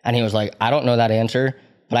 And he was like, I don't know that answer,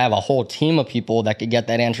 but I have a whole team of people that could get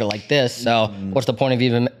that answer like this. So what's the point of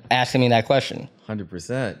even asking me that question?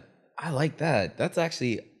 100%. I like that.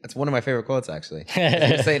 That's one of my favorite quotes, actually.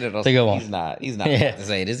 You're saying it, it's a good one. He's not about to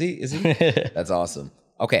say it, is he? That's awesome.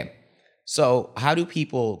 Okay. So how do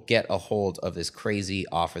people get a hold of this crazy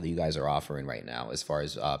offer that you guys are offering right now as far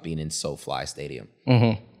as being in SoFly Stadium?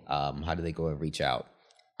 How do they go and reach out?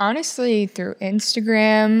 Honestly, through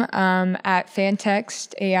Instagram at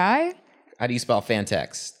Fantxt AI. How do you spell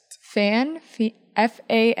Fantxt? Fan,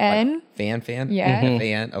 F-A-N. Like fan? Yeah.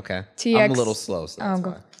 F-A-N? Okay. I'm a little slow, so that's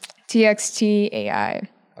why. TXT AI.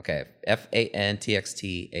 Okay.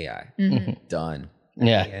 Fantxt AI. Done.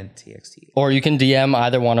 Yeah. Fantxt. Or you can DM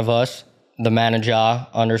either one of us, the manager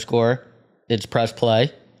 _ it's press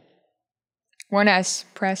play. One S.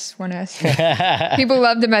 People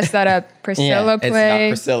love to mess that up. Priscilla play.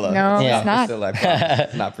 It's not Priscilla. No, it's it's not. Priscilla, I promise.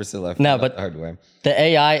 It's not Priscilla. No, but hard way. The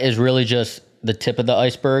AI is really just the tip of the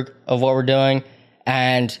iceberg of what we're doing.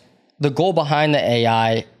 And the goal behind the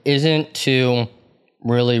AI isn't to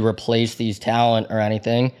really replace these talent or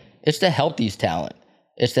anything. It's to help these talent.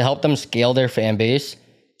 It's to help them scale their fan base.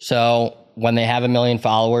 So when they have 1 million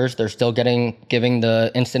followers, they're still giving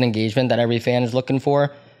the instant engagement that every fan is looking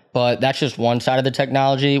for. But that's just one side of the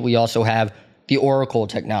technology. We also have the Oracle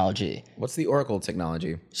technology. What's the Oracle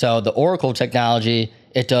technology? So the Oracle technology,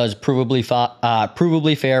 it does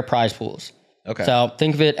provably fair prize pools. Okay. So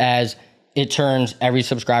think of it as it turns every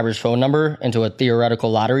subscriber's phone number into a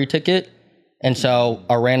theoretical lottery ticket. And so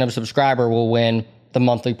a random subscriber will win the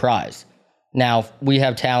monthly prize. Now, we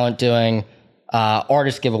have talent doing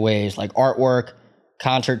artist giveaways like artwork,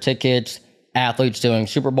 concert tickets, athletes doing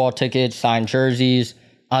Super Bowl tickets, signed jerseys,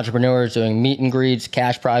 entrepreneurs doing meet and greets,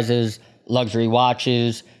 cash prizes, luxury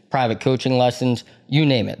watches, private coaching lessons, you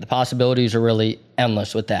name it. The possibilities are really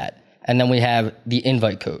endless with that. And then we have the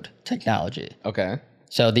invite code technology. Okay.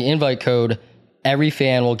 So the invite code, every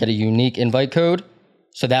fan will get a unique invite code.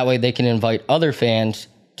 So that way they can invite other fans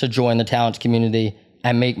to join the talents community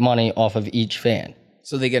and make money off of each fan.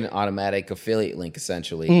 So they get an automatic affiliate link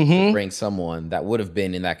essentially to bring someone that would have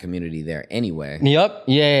been in that community there anyway. Yep.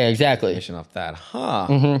 Yeah, exactly. Commission off that.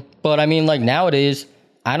 Huh. But I mean, like nowadays,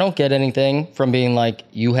 I don't get anything from being like,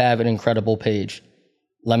 you have an incredible page.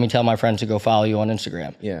 Let me tell my friends to go follow you on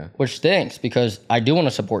Instagram. Yeah. Which stinks because I do want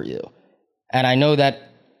to support you. And I know that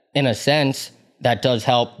in a sense, that does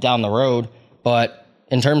help down the road. But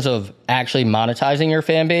in terms of actually monetizing your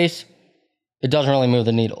fan base, it doesn't really move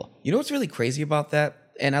the needle. You know what's really crazy about that?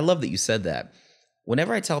 And I love that you said that.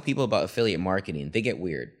 Whenever I tell people about affiliate marketing, they get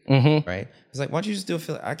weird, right? It's like, why don't you just do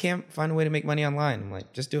affiliate? I can't find a way to make money online. I'm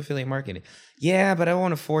like, just do affiliate marketing. Yeah, but I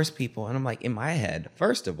want to force people. And I'm like, in my head,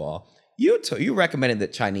 first of all, you recommended the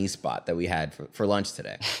Chinese spot that we had for lunch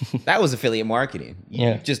today. That was affiliate marketing.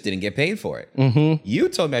 You just didn't get paid for it. You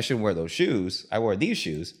told me I shouldn't wear those shoes. I wore these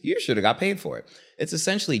shoes. You should have got paid for it. It's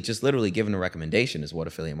essentially just literally giving a recommendation is what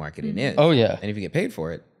affiliate marketing is. Oh, yeah. And if you get paid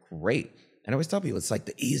for it, great. And I always tell people it's like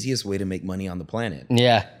the easiest way to make money on the planet.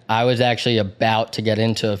 Yeah, I was actually about to get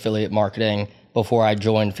into affiliate marketing before I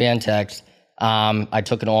joined Fantxt. I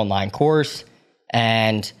took an online course,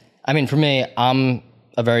 and I mean, for me, I'm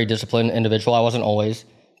a very disciplined individual. I wasn't always,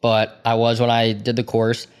 but I was when I did the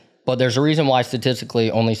course. But there's a reason why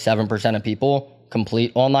statistically only 7% of people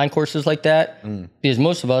complete online courses like that, because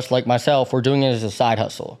most of us, like myself, we're doing it as a side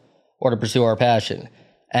hustle or to pursue our passion.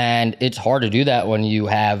 And it's hard to do that when you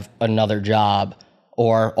have another job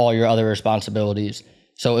or all your other responsibilities.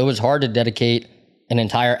 So it was hard to dedicate an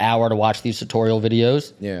entire hour to watch these tutorial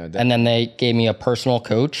videos. Yeah. And then they gave me a personal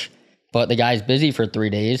coach, but the guy's busy for 3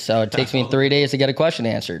 days. So it takes me 3 days to get a question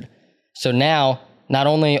answered. So now, not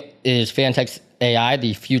only is Fantxt AI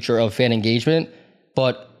the future of fan engagement,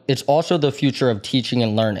 but it's also the future of teaching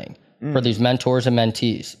and learning for these mentors and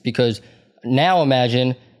mentees. Because now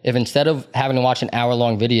imagine if instead of having to watch an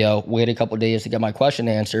hour-long video, wait a couple of days to get my question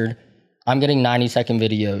answered, I'm getting 90-second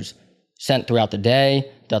videos sent throughout the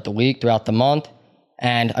day, throughout the week, throughout the month.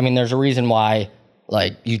 And I mean, there's a reason why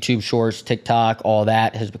like YouTube Shorts, TikTok, all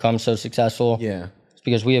that has become so successful. Yeah. It's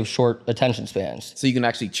because we have short attention spans. So you can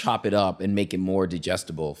actually chop it up and make it more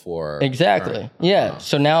digestible for... Exactly. Yeah.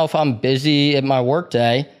 So now if I'm busy at my work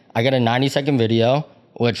day, I get a 90-second video,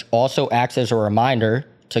 which also acts as a reminder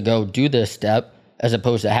to go do this step, as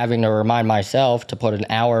opposed to having to remind myself to put an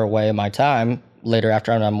hour away of my time later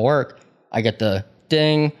after I'm done work. I get the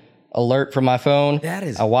ding alert from my phone. That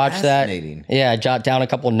is I watch fascinating. that. Yeah, I jot down a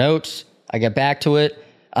couple notes. I get back to it.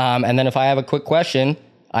 And then if I have a quick question,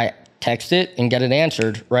 I text it and get it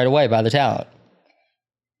answered right away by the talent.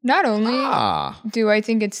 Not only do I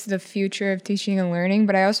think it's the future of teaching and learning,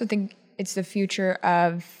 but I also think it's the future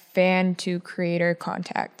of fan to creator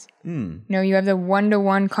contact. You know, you have the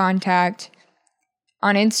one-to-one contact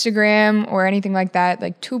on Instagram or anything like that.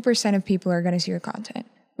 Like 2% of people are going to see your content,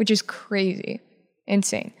 which is crazy,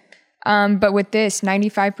 insane. But with this,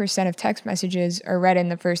 95% of text messages are read in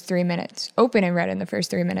the first 3 minutes, open and read in the first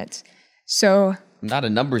 3 minutes. So I'm not a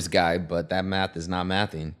numbers guy, but that math is not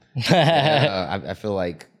mathing. I feel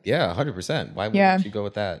like, 100%. Why would you go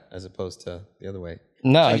with that as opposed to the other way?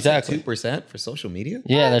 No, so exactly. 2% for social media?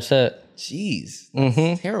 Yeah, that's it. Jeez,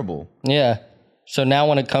 that's terrible. Yeah. So now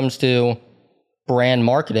when it comes to brand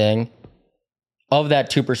marketing, of that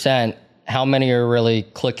 2%, how many are really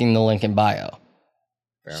clicking the link in bio?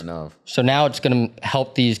 Fair enough. So now it's going to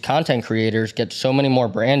help these content creators get so many more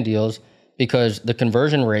brand deals because the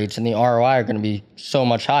conversion rates and the ROI are going to be so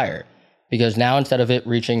much higher. Because now instead of it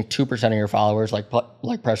reaching 2% of your followers,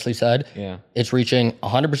 like Presley said, it's reaching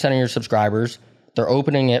 100% of your subscribers. They're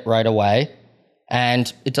opening it right away.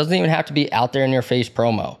 And it doesn't even have to be out there in your face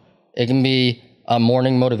promo. It can be a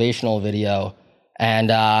morning motivational video. And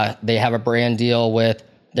they have a brand deal with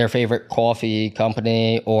their favorite coffee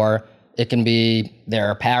company, or it can be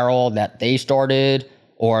their apparel that they started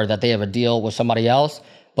or that they have a deal with somebody else.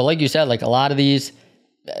 But like you said, like a lot of these,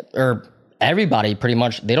 or everybody pretty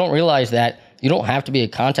much, they don't realize that you don't have to be a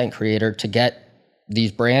content creator to get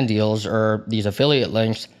these brand deals or these affiliate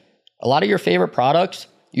links. A lot of your favorite products,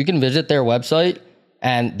 you can visit their website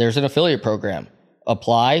and there's an affiliate program.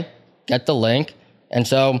 Apply, get the link. And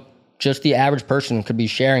so just the average person could be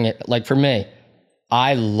sharing it. Like for me,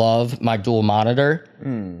 I love my dual monitor.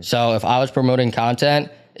 So if I was promoting content,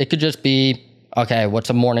 it could just be, okay, what's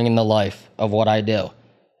a morning in the life of what I do?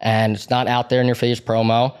 And it's not out there in your face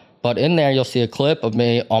promo, but in there you'll see a clip of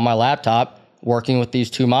me on my laptop working with these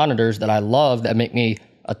 2 monitors that I love that make me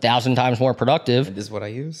 1,000 times more productive. And this is what I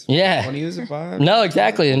use? Yeah. Want to use it? Buy it? No,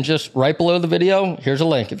 exactly. And just right below the video, here's a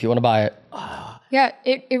link if you want to buy it. Yeah,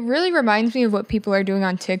 it really reminds me of what people are doing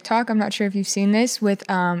on TikTok. I'm not sure if you've seen this with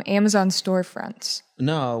Amazon storefronts.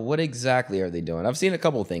 No, what exactly are they doing? I've seen a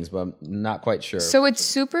couple of things, but I'm not quite sure. So it's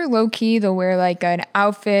super low key. They'll wear like an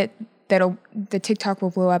outfit the TikTok will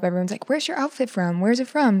blow up. Everyone's like, where's your outfit from? Where's it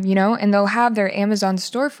from? You know, and they'll have their Amazon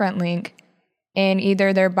storefront link in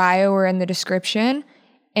either their bio or in the description,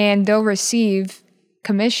 and they'll receive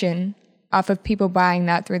commission off of people buying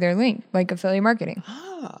that through their link, like affiliate marketing.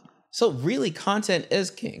 So really, content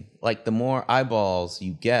is king. Like the more eyeballs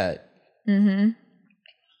you get.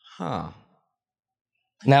 Huh.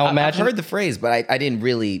 Now imagine. I've heard the phrase, but I didn't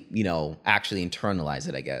really, actually internalize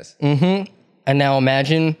it, I guess. And now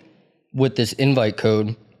imagine with this invite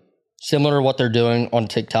code, similar to what they're doing on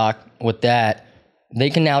TikTok with that, they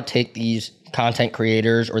can now take these content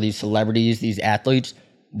creators or these celebrities, these athletes,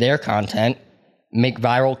 their content, make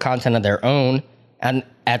viral content of their own, and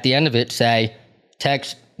at the end of it say,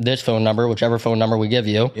 text this phone number, whichever phone number we give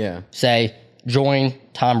you, say, join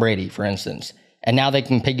Tom Brady, for instance. And now they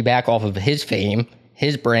can piggyback off of his fame,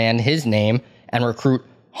 his brand, his name, and recruit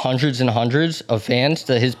hundreds and hundreds of fans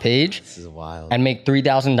to his page. This is wild. And make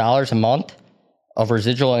 $3,000 a month of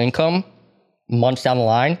residual income months down the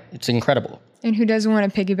line. It's incredible. And who doesn't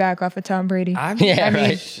want to piggyback off of Tom Brady?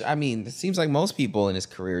 Right. I mean, it seems like most people in his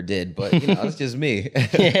career did, but it's just me.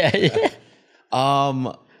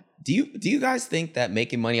 Do you guys think that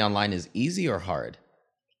making money online is easy or hard?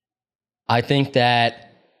 I think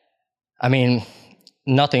that,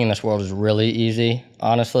 nothing in this world is really easy,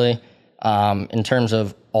 honestly, in terms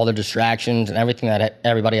of all the distractions and everything that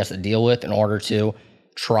everybody has to deal with in order to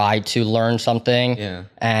try to learn something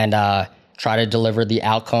and try to deliver the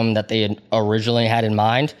outcome that they had originally had in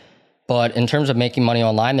mind. But in terms of making money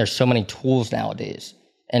online, there's so many tools nowadays.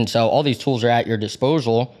 And so all these tools are at your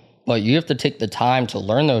disposal, but you have to take the time to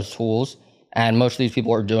learn those tools. And most of these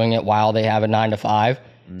people are doing it while they have a 9-to-5.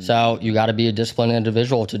 So you got to be a disciplined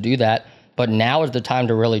individual to do that. But now is the time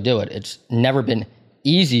to really do it. It's never been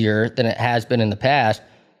easier than it has been in the past,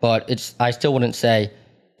 but I still wouldn't say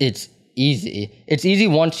it's easy. It's easy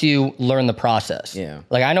once you learn the process. Yeah.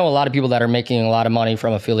 Like I know a lot of people that are making a lot of money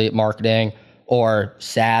from affiliate marketing, or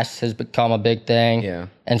SaaS has become a big thing. Yeah.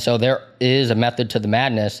 And so there is a method to the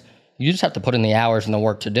madness. You just have to put in the hours and the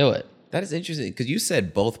work to do it. That is interesting because you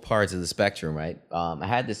said both parts of the spectrum, right? I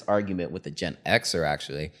had this argument with a Gen Xer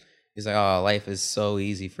actually. He's like, "Oh, life is so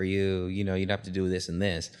easy for you. You don't have to do this and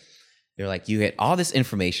this." They're like, "You get all this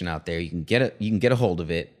information out there. You can get a hold of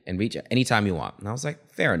it and reach it anytime you want." And I was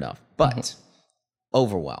like, "Fair enough," but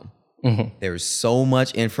overwhelm. There's so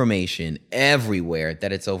much information everywhere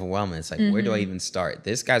that it's overwhelming. It's like, where do I even start?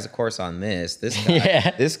 This guy's a course on this. This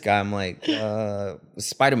guy, this guy. I'm like,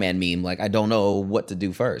 Spider-Man meme. Like, I don't know what to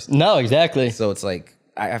do first. No, exactly. So it's like,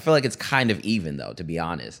 I feel like it's kind of even though, to be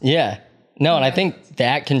honest. Yeah. No, and I think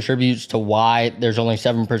that contributes to why there's only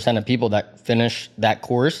 7% of people that finish that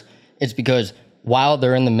course. It's because while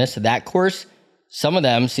they're in the midst of that course, some of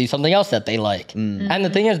them see something else that they like. And the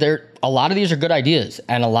thing is, a lot of these are good ideas,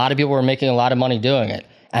 and a lot of people are making a lot of money doing it.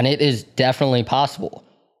 And it is definitely possible.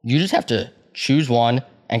 You just have to choose one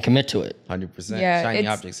and commit to it. 100%. Yeah, Shiny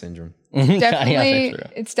object syndrome.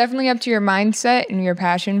 It's definitely up to your mindset and your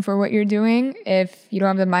passion for what you're doing. If you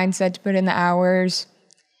don't have the mindset to put in the hours,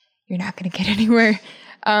 you're not going to get anywhere.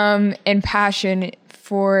 And passion,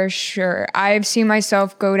 for sure. I've seen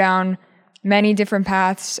myself go down many different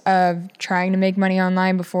paths of trying to make money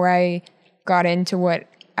online before I got into what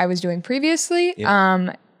I was doing previously.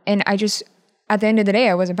 And I just, at the end of the day,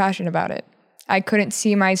 I wasn't passionate about it. I couldn't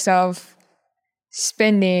see myself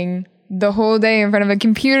spending the whole day in front of a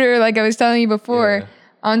computer, like I was telling you before,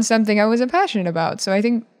 on something I wasn't passionate about. So I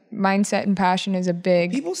think mindset and passion is a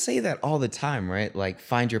big... People say that all the time, right? Like,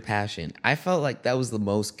 find your passion. I felt like that was the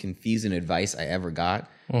most confusing advice I ever got.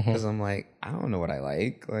 Because I'm like, I don't know what I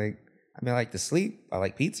like. Like, I mean, I like to sleep. I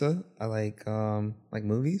like pizza. I like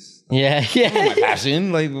movies. Yeah. My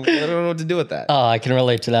passion. Like, I don't know what to do with that. Oh, I can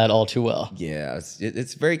relate to that all too well. Yeah,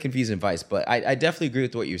 it's very confusing advice, but I definitely agree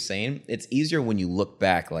with what you're saying. It's easier when you look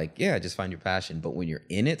back, like, yeah, just find your passion. But when you're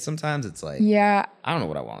in it, sometimes it's like, Yeah. I don't know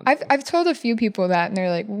what I want. I've told a few people that, and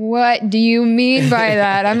they're like, "What do you mean by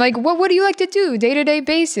that?" I'm like, "What do you like to do day-to-day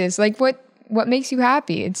basis? Like, what makes you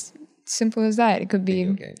happy?" It's simple as that. It could be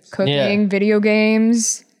Video games. cooking, video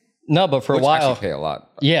games. No, but for Which a while. actually pay a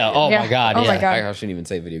lot. Yeah. Oh Yeah. my God. Oh yeah. my God. I shouldn't even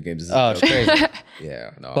say video games. Oh, it's crazy.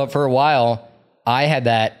 Yeah, no. But for a while, I had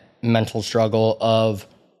that mental struggle of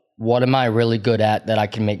what am I really good at that I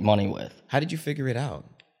can make money with? How did you figure it out?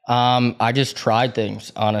 I just tried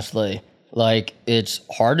things, honestly. Like, it's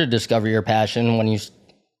hard to discover your passion when you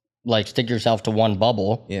like stick yourself to one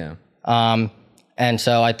bubble. Yeah. And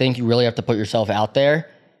so I think you really have to put yourself out there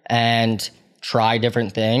and try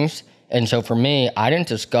different things. And so for me, I didn't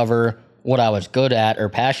discover what I was good at or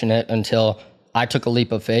passionate until I took a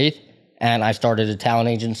leap of faith and I started a talent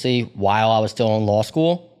agency while I was still in law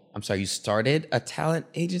school. I'm sorry, you started a talent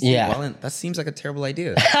agency? Yeah. Well, that seems like a terrible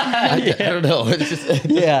idea. I don't know. It's just,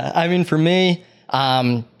 Yeah, I mean, for me,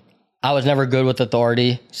 I was never good with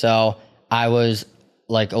authority. So I was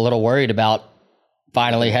like a little worried about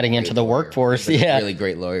finally heading into the workforce. Yeah. Really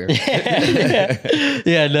great lawyer.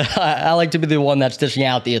 Yeah, no, I like to be the one that's dishing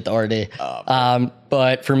out the authority.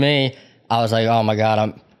 But for me, I was like, oh my God,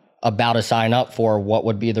 I'm about to sign up for what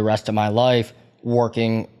would be the rest of my life,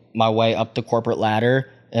 working my way up the corporate ladder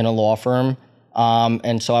in a law firm.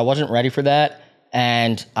 And so I wasn't ready for that.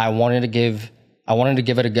 And I wanted to give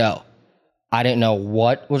it a go. I didn't know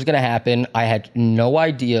what was going to happen. I had no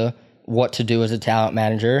idea what to do as a talent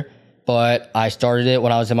manager, but I started it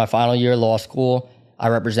when I was in my final year of law school. I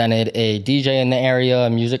represented a DJ in the area, a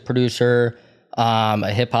music producer,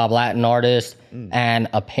 a hip hop Latin artist, and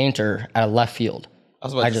a painter at a left field. I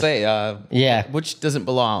was about to say, yeah. which doesn't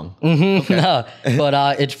belong. No,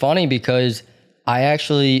 but it's funny because I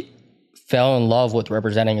actually fell in love with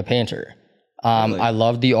representing a painter. Really? I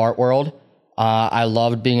loved the art world. I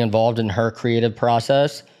loved being involved in her creative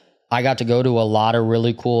process. I got to go to a lot of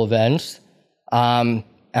really cool events. And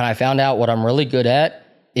I found out what I'm really good at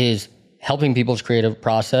is helping people's creative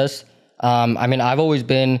process. I mean, I've always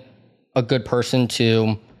been a good person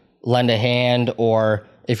to lend a hand, or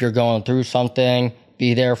if you're going through something,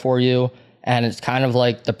 be there for you. And it's kind of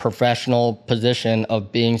like the professional position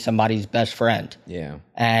of being somebody's best friend. Yeah.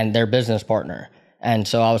 And their business partner. And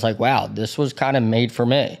so I was like, wow, this was kind of made for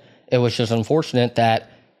me. It was just unfortunate that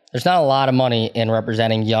there's not a lot of money in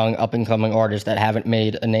representing young up-and-coming artists that haven't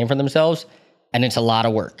made a name for themselves. And it's a lot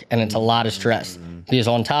of work and it's a lot of stress. Because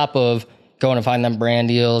on top of going to find them brand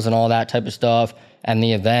deals and all that type of stuff and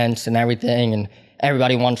the events and everything, and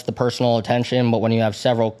everybody wants the personal attention, but when you have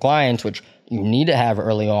several clients, which you need to have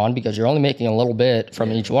early on because you're only making a little bit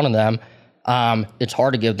from each one of them, it's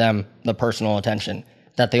hard to give them the personal attention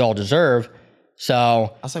that they all deserve. So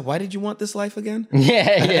I was like, why did you want this life again?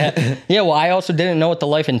 yeah. Well, I also didn't know what the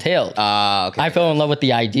life entailed. Okay. I fell in love with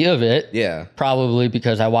the idea of it. Yeah. Probably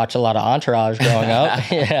because I watched a lot of Entourage growing up.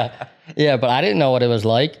 Yeah, but I didn't know what it was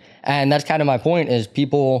like. And that's kind of my point is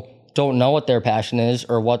people don't know what their passion is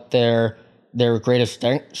or what their greatest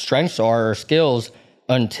strengths are or skills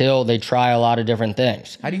until they try a lot of different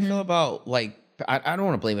things. How do you feel about, like, I don't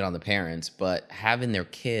want to blame it on the parents, but having their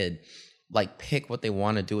kid like pick what they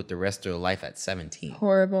want to do with the rest of their life at 17?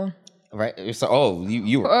 Horrible. Right? So,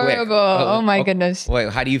 you were Horrible. quick. Oh my goodness. Wait,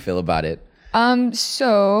 how do you feel about it?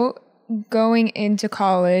 So going into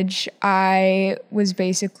college, I was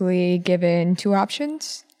basically given two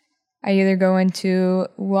options. I either go into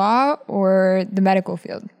law or the medical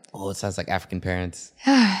field. Oh, it sounds like African parents.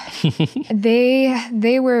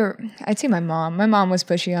 They were, I'd say my mom was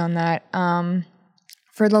pushy on that.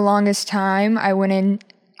 For the longest time, I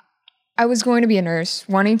was going to be a nurse,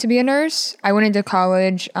 wanting to be a nurse. I went into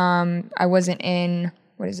college. I wasn't in,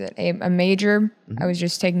 a major. I was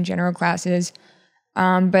just taking general classes.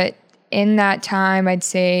 But in that time, I'd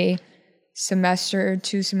say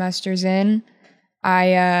 2 semesters in,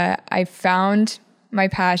 I found my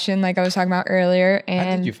passion, like I was talking about earlier. And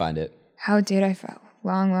how did you find it? How did I find?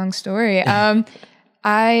 Long story.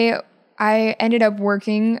 I ended up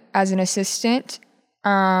working as an assistant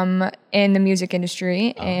in the music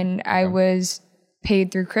industry, and I was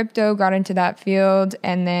paid through crypto, got into that field,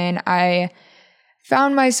 and then I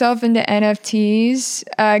found myself into NFTs.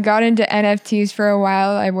 Got into NFTs for a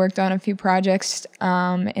while. I worked on a few projects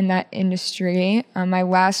in that industry. My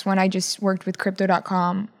last one I just worked with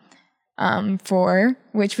Crypto.com for,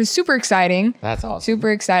 which was super exciting. That's awesome.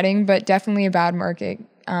 Super exciting, but definitely a bad market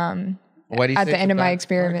Why do you at say the it's end a of my bad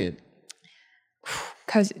experiment.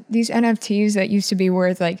 because these NFTs that used to be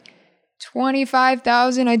worth like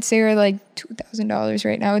 $25,000, I'd say are like $2,000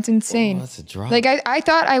 right now. It's insane. That's a drop. Like I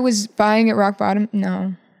thought I was buying at rock bottom.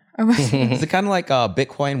 No, I wasn't. Is it kind of like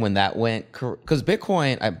Bitcoin when that went? Because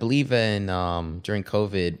Bitcoin, I believe in during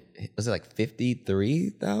COVID, was it like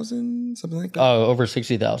 53,000, something like that? Oh, over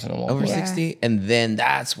 60,000 a Over Yeah. 60, and then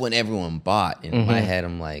that's when everyone bought. In my head,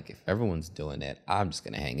 I'm like, if everyone's doing it, I'm just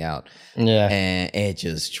gonna hang out. Yeah. And it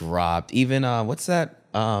just dropped. Even what's that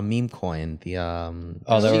meme coin? The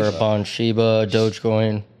There were a bunch. Shiba,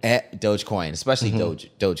 Dogecoin. Dogecoin, especially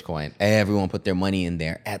Dogecoin. Everyone put their money in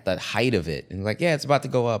there at the height of it, and like, yeah, it's about to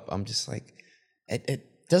go up. I'm just like, it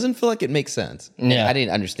doesn't feel like it makes sense. Yeah. I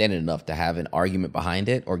didn't understand it enough to have an argument behind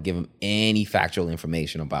it or give them any factual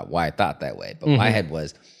information about why I thought that way. But my head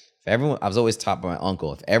was, if everyone, I was always taught by my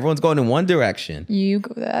uncle, if everyone's going in one direction, You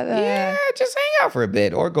go that. yeah, just hang out for a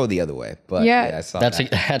bit or go the other way. But Yeah. I saw That's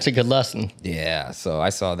that. that's a good lesson. Yeah, so I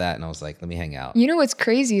saw that and I was like, let me hang out. You know what's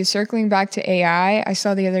crazy is circling back to AI. I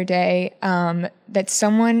saw the other day that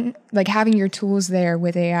someone, like having your tools there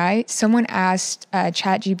with AI, someone asked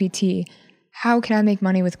ChatGPT, how can I make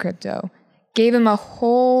money with crypto? Gave him a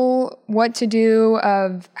whole what to do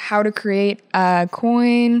of how to create a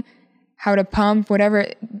coin, how to pump, whatever.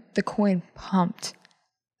 The coin pumped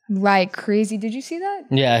like crazy. Did you see that?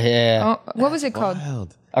 Yeah. Oh, what was it called?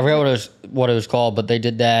 Wild. I forgot what it was called, but they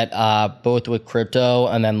did that both with crypto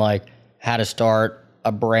and then like how to start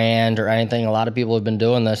a brand or anything. A lot of people have been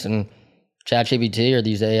doing this, and ChatGPT or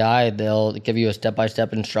these AI, they'll give you a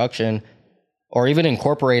step-by-step instruction or even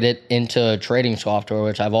incorporate it into trading software,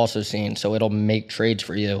 which I've also seen. So it'll make trades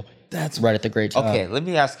for you. That's right at the great time. Okay, let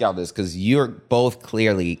me ask y'all this because you're both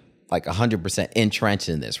clearly like 100% entrenched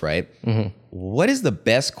in this, right? What is the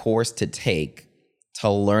best course to take to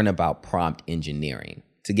learn about prompt engineering,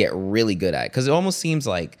 to get really good at it? Because it almost seems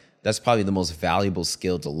like that's probably the most valuable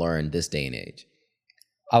skill to learn this day and age.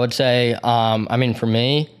 I would say, for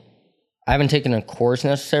me, I haven't taken a course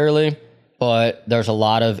necessarily, but there's a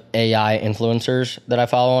lot of AI influencers that I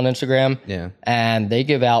follow on Instagram. Yeah. And they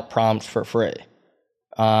give out prompts for free,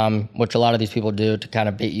 which a lot of these people do to kind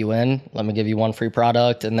of bait you in. Let me give you one free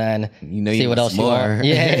product and then see what else you want.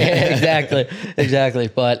 Yeah, exactly.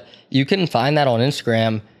 But you can find that on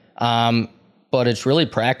Instagram, but it's really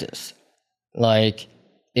practice. Like,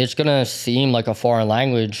 it's going to seem like a foreign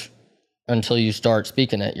language until you start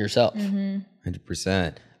speaking it yourself.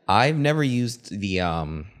 100%. I've never used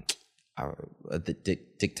the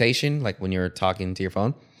dictation, like when you're talking to your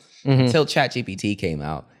phone, until ChatGPT came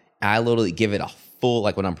out. I literally give it a full,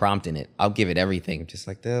 like when I'm prompting it, I'll give it everything. Just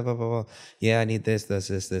like, blah, blah, blah. Yeah, I need this,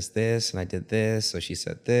 and I did this, so she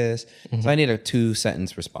said this. So I need a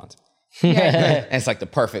 2-sentence response. And it's like the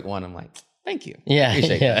perfect one. I'm like, thank you. Yeah,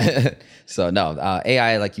 Appreciate yeah. that. So no,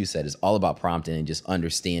 AI, like you said, is all about prompting and just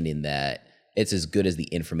understanding that it's as good as the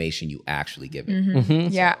information you actually give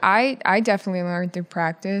it. Yeah, I definitely learned through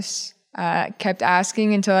practice. Kept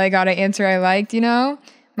asking until I got an answer I liked,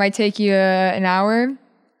 Might take you an hour.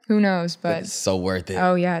 Who knows? But It's so worth it.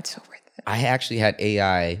 oh yeah, it's so worth it. I actually had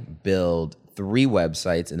AI build 3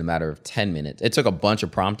 websites in a matter of 10 minutes. It took a bunch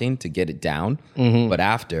of prompting to get it down. But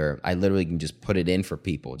after, I literally can just put it in for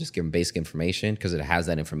people, just give them basic information because it has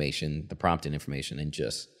that information, the prompting information, and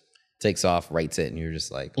just takes off, writes it, and you're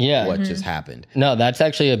just like, Yeah. what just happened? No, that's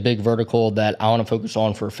actually a big vertical that I want to focus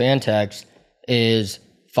on for Fantxt is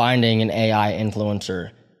finding an AI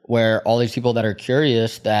influencer where all these people that are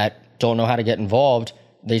curious that don't know how to get involved,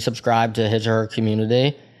 they subscribe to his or her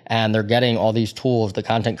community and they're getting all these tools, the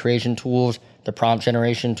content creation tools, the prompt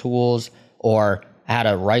generation tools, or how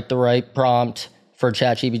to write the right prompt for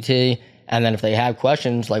ChatGPT. And then if they have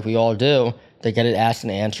questions like we all do, they get it asked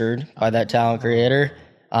and answered by that talent creator.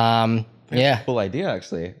 Yeah. Cool idea,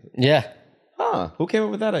 actually. Yeah. Huh. Who came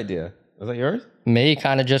up with that idea? Was that yours? Me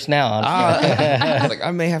kind of just now. I was like,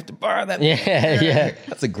 I may have to borrow that. Yeah.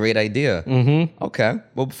 That's a great idea. Okay.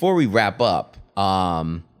 Well, before we wrap up,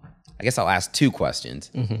 I guess I'll ask 2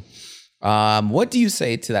 questions. What do you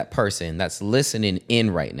say to that person that's listening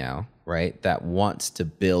in right now, right, that wants to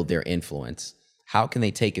build their influence? How can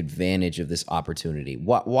they take advantage of this opportunity?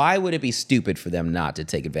 Why would it be stupid for them not to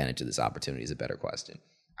take advantage of this opportunity is a better question.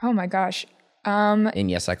 Oh my gosh. And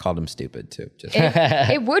yes, I called him stupid too. Just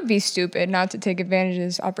It would be stupid not to take advantage of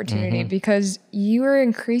this opportunity because you are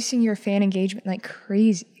increasing your fan engagement like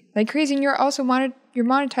crazy. And you're also you're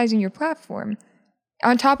monetizing your platform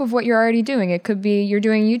on top of what you're already doing. It could be you're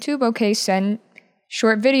doing YouTube. Okay, send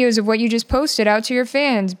short videos of what you just posted out to your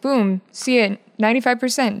fans. Boom, see it,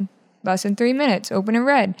 95%, less than 3 minutes, open and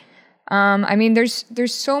read.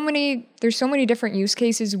 There's so many different use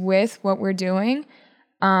cases with what we're doing.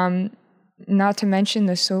 not to mention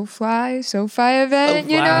the SoFi event,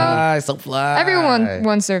 you know? SoFi. Everyone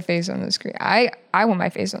wants their face on the screen. I want my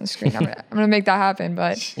face on the screen. I'm gonna make that happen,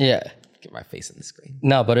 but Yeah. Get my face on the screen.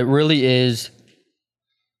 No, but it really is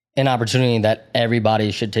an opportunity that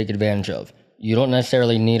everybody should take advantage of. You don't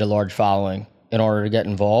necessarily need a large following in order to get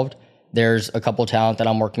involved. There's a couple talent that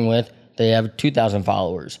I'm working with. They have 2,000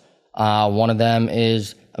 followers. One of them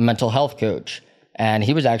is a mental health coach, and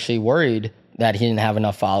he was actually worried that he didn't have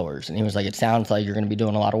enough followers. And he was like, it sounds like you're going to be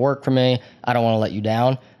doing a lot of work for me. I don't want to let you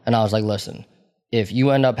down. And I was like, listen, if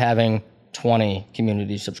you end up having 20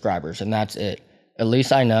 community subscribers and that's it, at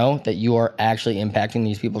least I know that you are actually impacting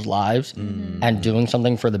these people's lives and doing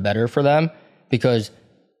something for the better for them, because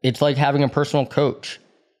it's like having a personal coach.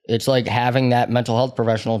 It's like having that mental health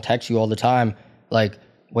professional text you all the time, like,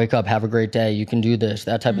 wake up, have a great day, you can do this,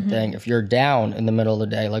 that type of thing. If you're down in the middle of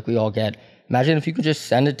the day, like we all get, imagine if you could just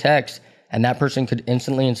send a text and that person could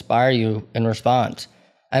instantly inspire you in response.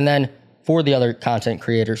 And then for the other content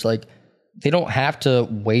creators, like, they don't have to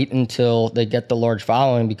wait until they get the large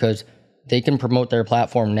following, because they can promote their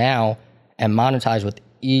platform now and monetize with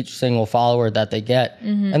each single follower that they get.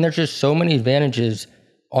 And there's just so many advantages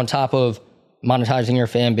on top of monetizing your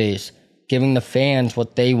fan base, giving the fans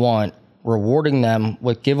what they want, rewarding them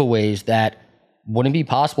with giveaways that wouldn't be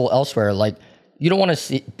possible elsewhere. Like, you don't want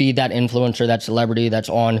to be that influencer, that celebrity that's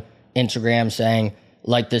on Instagram saying,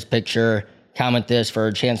 like this picture, comment this for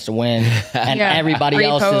a chance to win. And everybody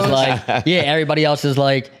else is like, everybody else is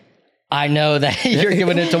like, I know that you're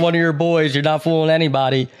giving it to one of your boys. You're not fooling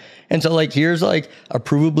anybody. And so, like, here's like a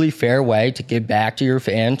provably fair way to give back to your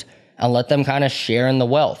fans and let them kind of share in the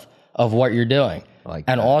wealth of what you're doing.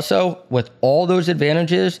 And also, with all those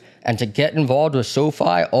advantages, and to get involved with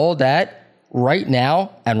SoFi, all that right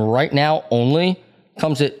now and right now only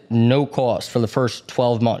comes at no cost for the first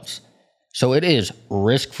 12 months. So it is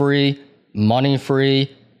risk-free,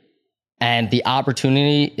 money-free, and the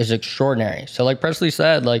opportunity is extraordinary. So like Presley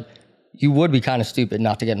said, like, you would be kind of stupid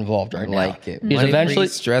not to get involved right now. Like it. Because Money eventually,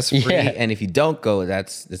 free, stress free, and if you don't go,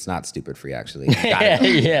 it's not stupid free actually. You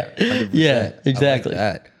yeah, gotta go. yeah, exactly.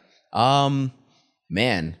 I like that.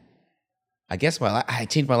 Man, I guess I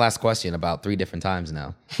changed my last question about 3 different times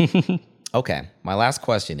now. Okay, my last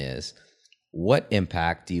question is, what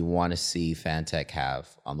impact do you want to see Fantxt have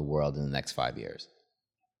on the world in the next 5 years?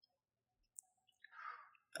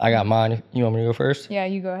 I got mine. You want me to go first? yeah,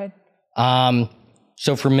 you go ahead.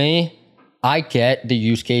 So for me, I get the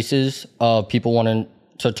use cases of people wanting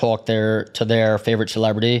to talk to their favorite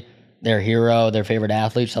celebrity, their hero, their favorite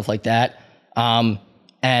athlete, stuff like that.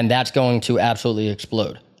 And that's going to absolutely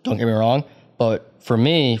explode. Don't get me wrong. But for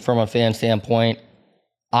me, from a fan standpoint,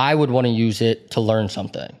 I would want to use it to learn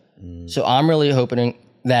something. So I'm really hoping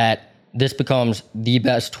that this becomes the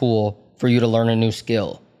best tool for you to learn a new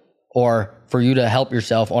skill, or for you to help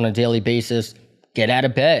yourself on a daily basis, get out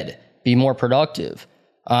of bed, be more productive.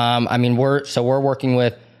 I mean, we're working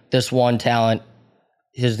with this one talent.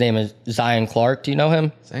 His name is Zion Clark. Do you know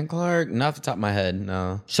him? Zion Clark? Not off the top of my head,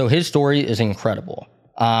 no. So his story is incredible.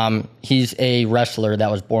 He's a wrestler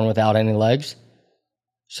that was born without any legs.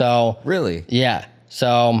 So Really? yeah.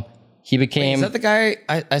 So he became. Is that the guy?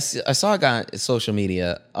 I saw a guy on social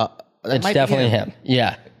media. It's definitely him.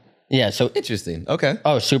 Yeah. Yeah. So Interesting. Okay.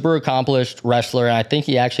 super accomplished wrestler. And I think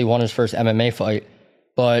he actually won his first MMA fight.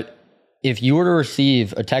 But if you were to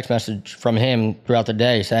receive a text message from him throughout the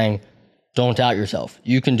day saying, don't doubt yourself,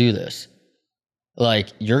 you can do this. Like,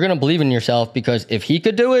 you're going to believe in yourself, because if he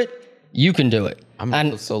could do it, you can do it.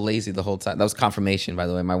 I'm so lazy the whole time. That was confirmation, by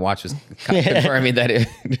the way. My watch was confirming that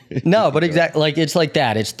it. No, but exactly, like, it's like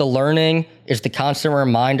that. It's the learning. It's the constant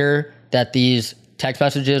reminder that these text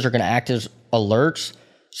messages are going to act as alerts.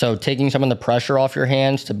 So taking some of the pressure off your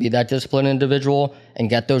hands to be that disciplined individual and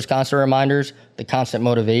get those constant reminders, the constant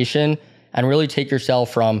motivation, and really take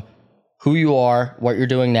yourself from who you are, what you're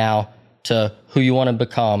doing now, to who you want to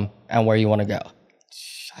become and where you want to go.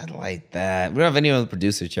 I like that. We don't have anyone in the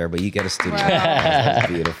producer chair, but you get a studio. Wow. That's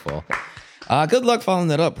beautiful. Good luck following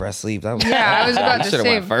that up, Presley. That was, Yeah, I was about to should have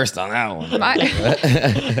say. went first on that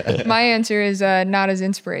one. My answer is not as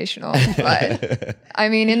inspirational, but I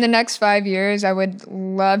mean, in the next 5 years, I would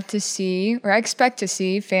love to see, or I expect to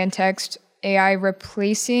see, Fantxt AI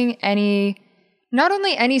replacing not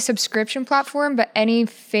only any subscription platform, but any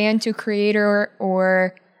fan to creator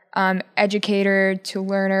or educator to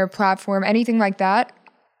learner platform, anything like that,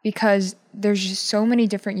 because there's just so many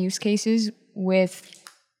different use cases with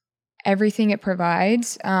everything it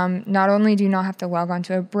provides. Not only do you not have to log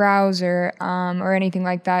onto a browser or anything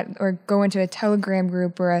like that, or go into a Telegram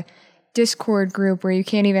group or a Discord group where you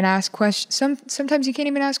can't even ask questions. Sometimes you can't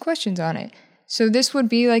even ask questions on it. So this would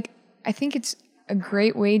be like I think it's a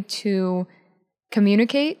great way to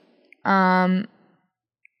communicate,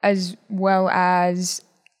 as well as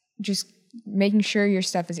just making sure your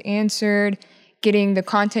stuff is answered, getting the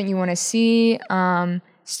content you want to see,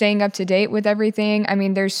 staying up to date with everything. I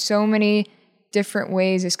mean, there's so many different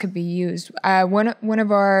ways this could be used. One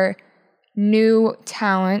of our new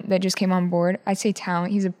talent that just came on board, I say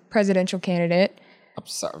talent, he's a presidential candidate. I'm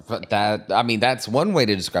sorry, but that's one way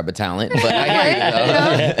to describe a talent, but I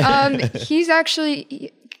hear you though. He's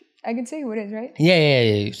actually, I can say who it is, right? Yeah,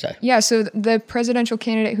 you say. Yeah, so the presidential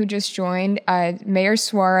candidate who just joined, Mayor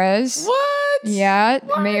Suarez. What? Yeah,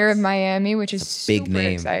 Mayor of Miami, which is big super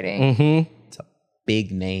name. exciting. Mm-hmm. It's a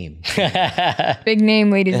big name. Big name,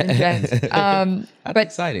 ladies and gents. That's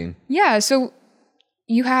exciting. Yeah, so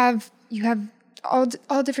you have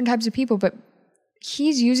all different types of people, but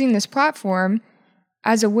he's using this platform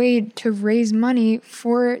as a way to raise money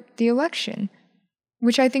for the election,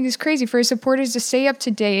 which I think is crazy for his supporters to stay up to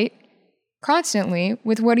date constantly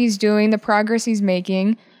with what he's doing, the progress he's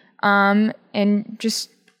making, and just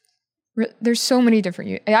there's so many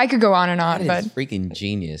different. I could go on and on, That is but freaking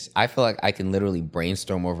genius. I feel like I can literally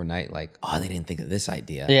brainstorm overnight, like, oh, they didn't think of this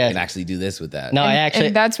idea. Yeah. And actually do this with that. No,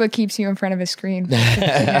 and that's what keeps you in front of a screen for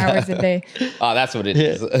 15 hours a day. Oh, that's what it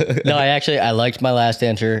is. No, I liked my last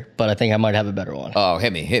answer, but I think I might have a better one. Oh,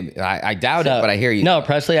 hit me. I doubt it, but I hear you. No,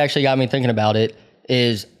 Presley actually got me thinking about it.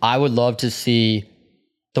 Is I would love to see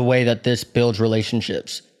the way that this builds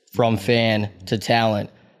relationships from fan to talent.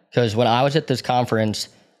 Because when I was at this conference,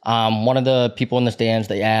 one of the people in the stands,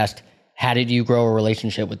 they asked, how did you grow a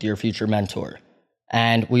relationship with your future mentor?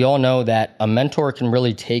 And we all know that a mentor can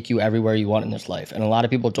really take you everywhere you want in this life. And a lot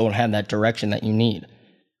of people don't have that direction that you need.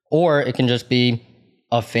 Or it can just be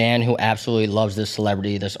a fan who absolutely loves this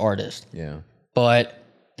celebrity, this artist. Yeah. But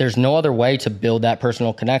there's no other way to build that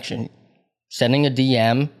personal connection. Sending a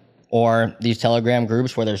DM or these Telegram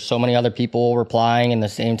groups where there's so many other people replying in the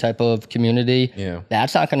same type of community,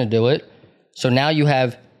 that's not going to do it. So now you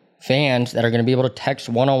have fans that are going to be able to text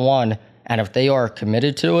one-on-one, and if they are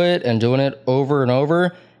committed to it and doing it over and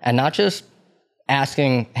over, and not just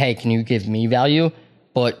asking, hey, can you give me value,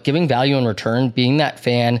 but giving value in return, being that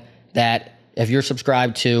fan that if you're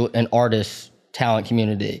subscribed to an artist talent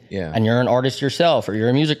community and you're an artist yourself or you're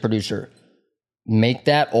a music producer, make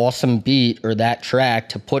that awesome beat or that track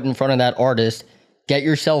to put in front of that artist, get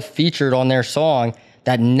yourself featured on their song.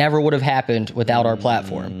 That never would have happened without our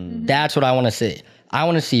platform. That's what I want to see. I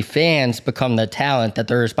want to see fans become the talent that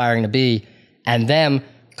they're aspiring to be, and them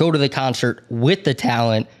go to the concert with the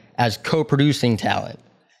talent as co-producing talent.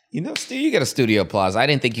 You know, Stu, you get a studio applause. I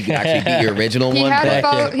didn't think you could actually beat your original He one. had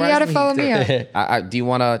to follow me up. Do you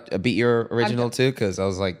want to beat your original too? Because I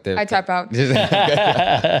was like, I tap out.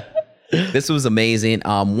 This was amazing.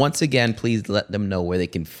 Once again, please let them know where they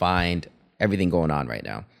can find everything going on right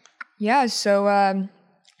now. Yeah, so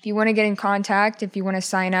if you want to get in contact, if you want to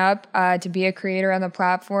sign up to be a creator on the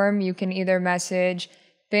platform, you can either message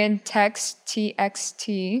Fantxt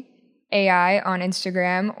TXT AI on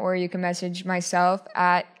Instagram, or you can message myself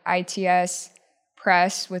at ITS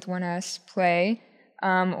Press with one S Play,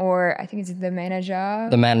 or I think it's the manager.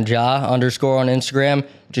 The manager _ on Instagram.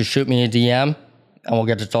 Just shoot me a DM and we'll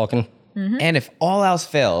get to talking. Mm-hmm. And if all else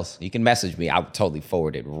fails, you can message me. I would totally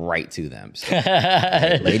forward it right to them. So,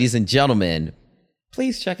 ladies and gentlemen,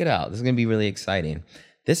 please check it out. This is going to be really exciting.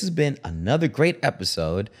 This has been another great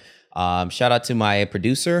episode. Shout out to my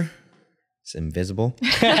producer. It's invisible.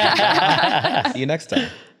 See you next time.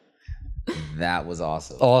 That was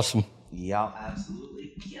awesome. Awesome. Y'all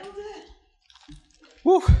absolutely killed it.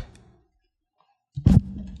 Woo.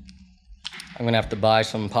 I'm going to have to buy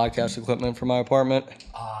some podcast equipment for my apartment.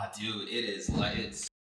 Ah, dude, it is like it's